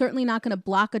point. I'm certainly not going to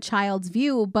block a child's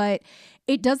view, but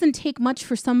it doesn't take much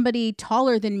for somebody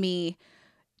taller than me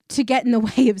to get in the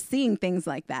way of seeing things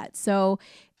like that. So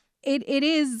it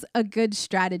is a good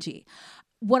strategy.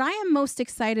 What I am most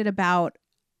excited about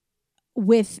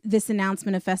with this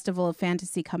announcement of Festival of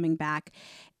Fantasy coming back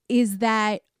is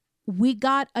that we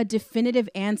got a definitive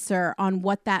answer on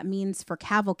what that means for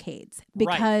cavalcades,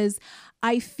 because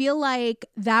I feel like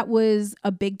that was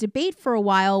a big debate for a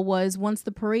while, was once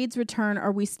the parades return,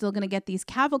 are we still going to get these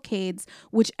cavalcades,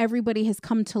 which everybody has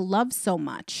come to love so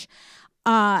much?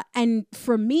 And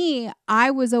for me,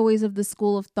 I was always of the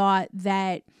school of thought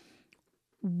that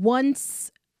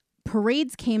once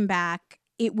parades came back,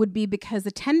 it would be because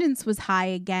attendance was high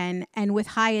again. And with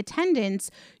high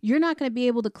attendance, you're not going to be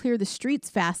able to clear the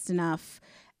streets fast enough.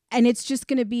 And it's just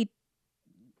going to be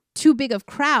too big of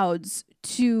crowds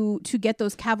to get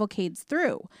those cavalcades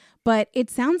through. But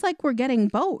it sounds like we're getting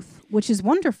both, which is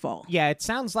wonderful. Yeah, it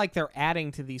sounds like they're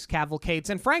adding to these cavalcades.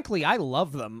 And frankly, I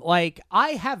love them. Like,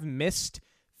 I have missed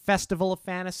Festival of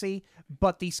Fantasy,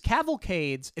 but these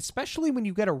cavalcades, especially when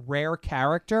you get a rare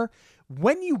character,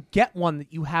 when you get one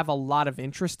that you have a lot of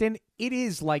interest in, it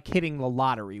is like hitting the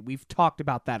lottery. We've talked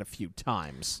about that a few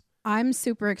times. I'm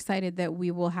super excited that we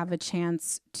will have a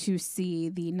chance to see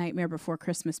the Nightmare Before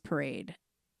Christmas parade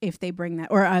if they bring that,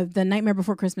 or the Nightmare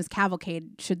Before Christmas cavalcade,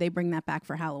 should they bring that back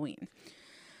for Halloween.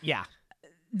 Yeah.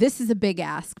 This is a big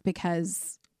ask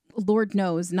because Lord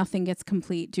knows nothing gets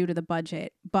complete due to the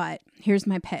budget, but here's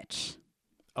my pitch.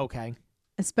 Okay.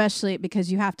 Especially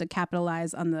because you have to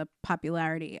capitalize on the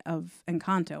popularity of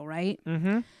Encanto, right?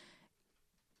 Mm-hmm.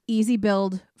 Easy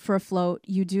build for a float.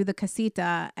 You do the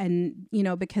casita, and, you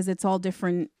know, because it's all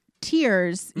different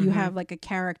tiers, you have like a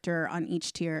character on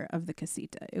each tier of the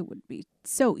casita. It would be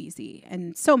so easy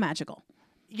and so magical.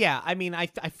 Yeah, I mean, I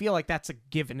feel like that's a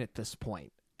given at this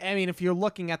point. I mean, if you're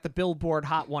looking at the Billboard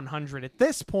Hot 100 at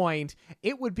this point,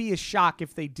 it would be a shock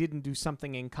if they didn't do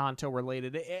something Encanto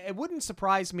related. It wouldn't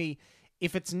surprise me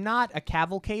if it's not a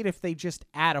cavalcade, if they just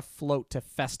add a float to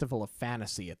Festival of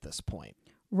Fantasy at this point.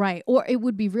 Right. Or it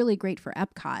would be really great for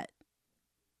Epcot.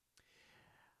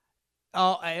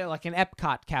 Oh, like an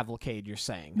Epcot cavalcade, you're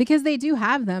saying? Because they do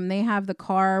have them. They have the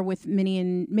car with Minnie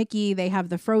and Mickey. They have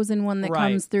the Frozen one that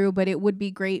comes through. But it would be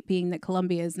great, being that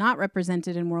Columbia is not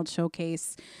represented in World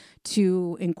Showcase,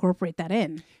 to incorporate that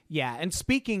in. Yeah. And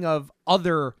speaking of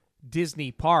other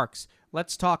Disney parks,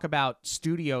 let's talk about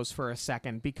studios for a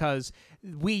second, because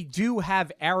we do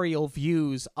have aerial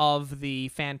views of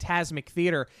the Fantasmic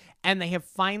Theater, and they have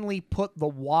finally put the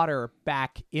water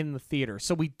back in the theater.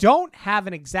 So we don't have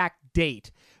an exact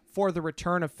date for the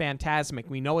return of Fantasmic.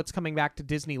 We know it's coming back to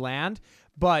Disneyland,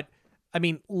 but I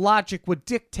mean, logic would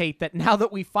dictate that now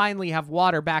that we finally have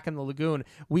water back in the lagoon,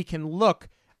 we can look,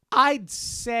 I'd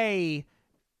say,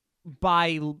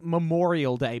 by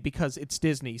Memorial Day, because it's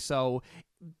Disney. So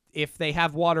if they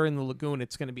have water in the lagoon,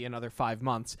 it's going to be another 5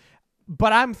 months.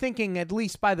 But I'm thinking at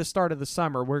least by the start of the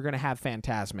summer, we're going to have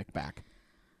Fantasmic back.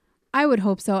 I would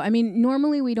hope so. I mean,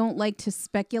 normally we don't like to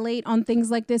speculate on things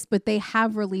like this, but they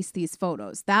have released these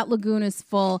photos. That lagoon is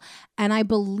full. And I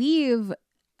believe,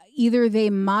 either they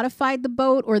modified the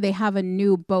boat or they have a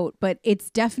new boat, but it's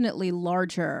definitely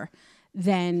larger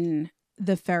than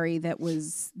the ferry that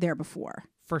was there before.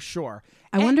 For sure.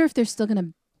 I wonder if they're still going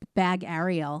to bag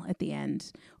Ariel at the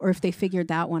end, or if they figured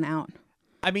that one out.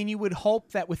 I mean, you would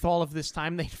hope that with all of this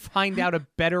time, they'd find out a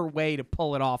better way to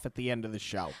pull it off at the end of the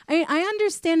show. I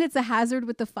understand it's a hazard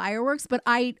with the fireworks,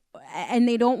 and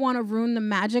they don't want to ruin the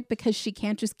magic because she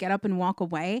can't just get up and walk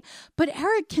away. But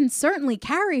Eric can certainly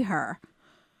carry her.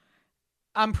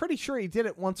 I'm pretty sure he did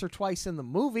it once or twice in the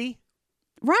movie.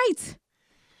 Right.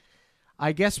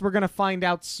 I guess we're going to find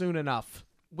out soon enough.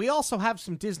 We also have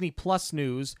some Disney Plus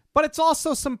news, but it's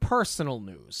also some personal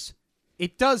news.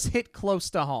 It does hit close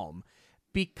to home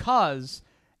because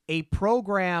a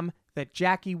program that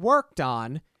Jackie worked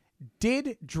on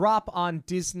did drop on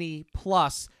Disney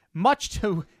Plus,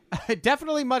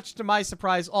 definitely much to my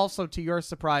surprise, also to your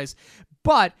surprise.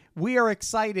 But we are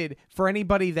excited for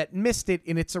anybody that missed it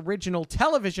in its original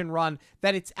television run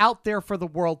that it's out there for the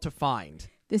world to find.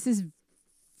 This is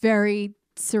very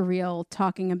surreal,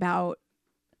 talking about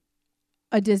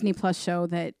a Disney Plus show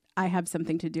that I have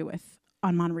something to do with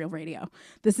on Monorail Radio.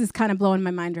 This is kind of blowing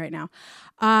my mind right now.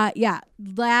 In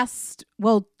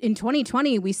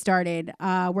 2020, we started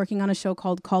working on a show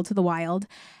called Call to the Wild,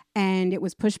 and it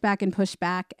was pushed back,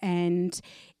 and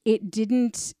it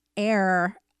didn't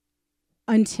air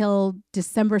until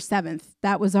December 7th.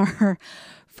 That was our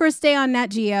first day on Nat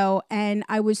Geo, and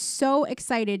I was so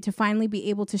excited to finally be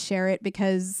able to share it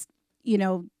because, you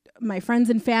know, my friends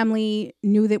and family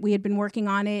knew that we had been working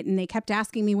on it, and they kept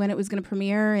asking me when it was going to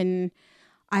premiere, and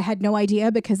I had no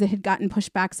idea because it had gotten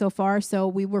pushed back so far. So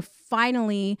we were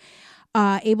finally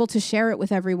able to share it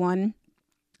with everyone,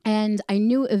 and I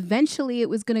knew eventually it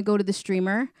was going to go to the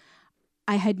streamer.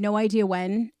 I had no idea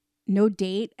when, no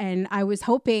date, and I was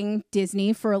hoping,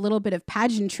 Disney, for a little bit of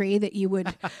pageantry that you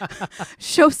would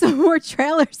show some more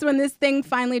trailers when this thing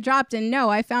finally dropped. And no,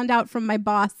 I found out from my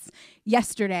boss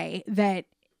yesterday that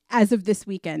as of this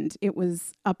weekend, it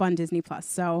was up on Disney Plus.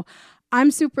 So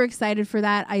I'm super excited for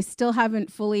that. I still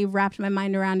haven't fully wrapped my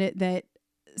mind around it that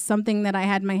something that I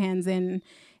had my hands in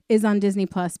is on Disney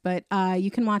Plus, but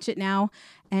you can watch it now,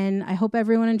 and I hope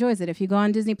everyone enjoys it. If you go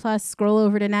on Disney Plus, scroll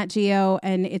over to Nat Geo,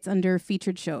 and it's under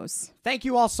featured shows. Thank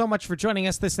you all so much for joining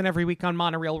us this and every week on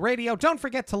Monorail Radio. Don't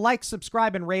forget to like,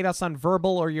 subscribe, and rate us on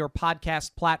Verbal or your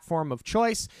podcast platform of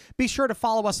choice. Be sure to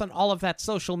follow us on all of that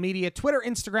social media, Twitter,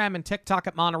 Instagram, and TikTok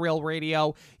at Monorail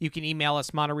Radio. You can email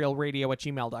us,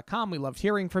 monorailradio@gmail.com. We loved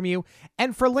hearing from you.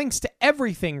 And for links to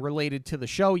everything related to the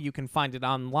show, you can find it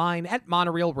online at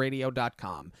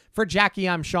monorailradio.com. For Jackie,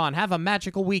 I'm Sean. Have a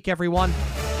magical week, everyone.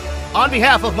 On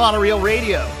behalf of Monorail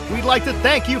Radio, we'd like to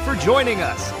thank you for joining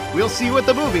us. We'll see you at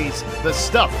the movies, the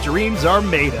stuff dreams are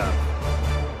made of.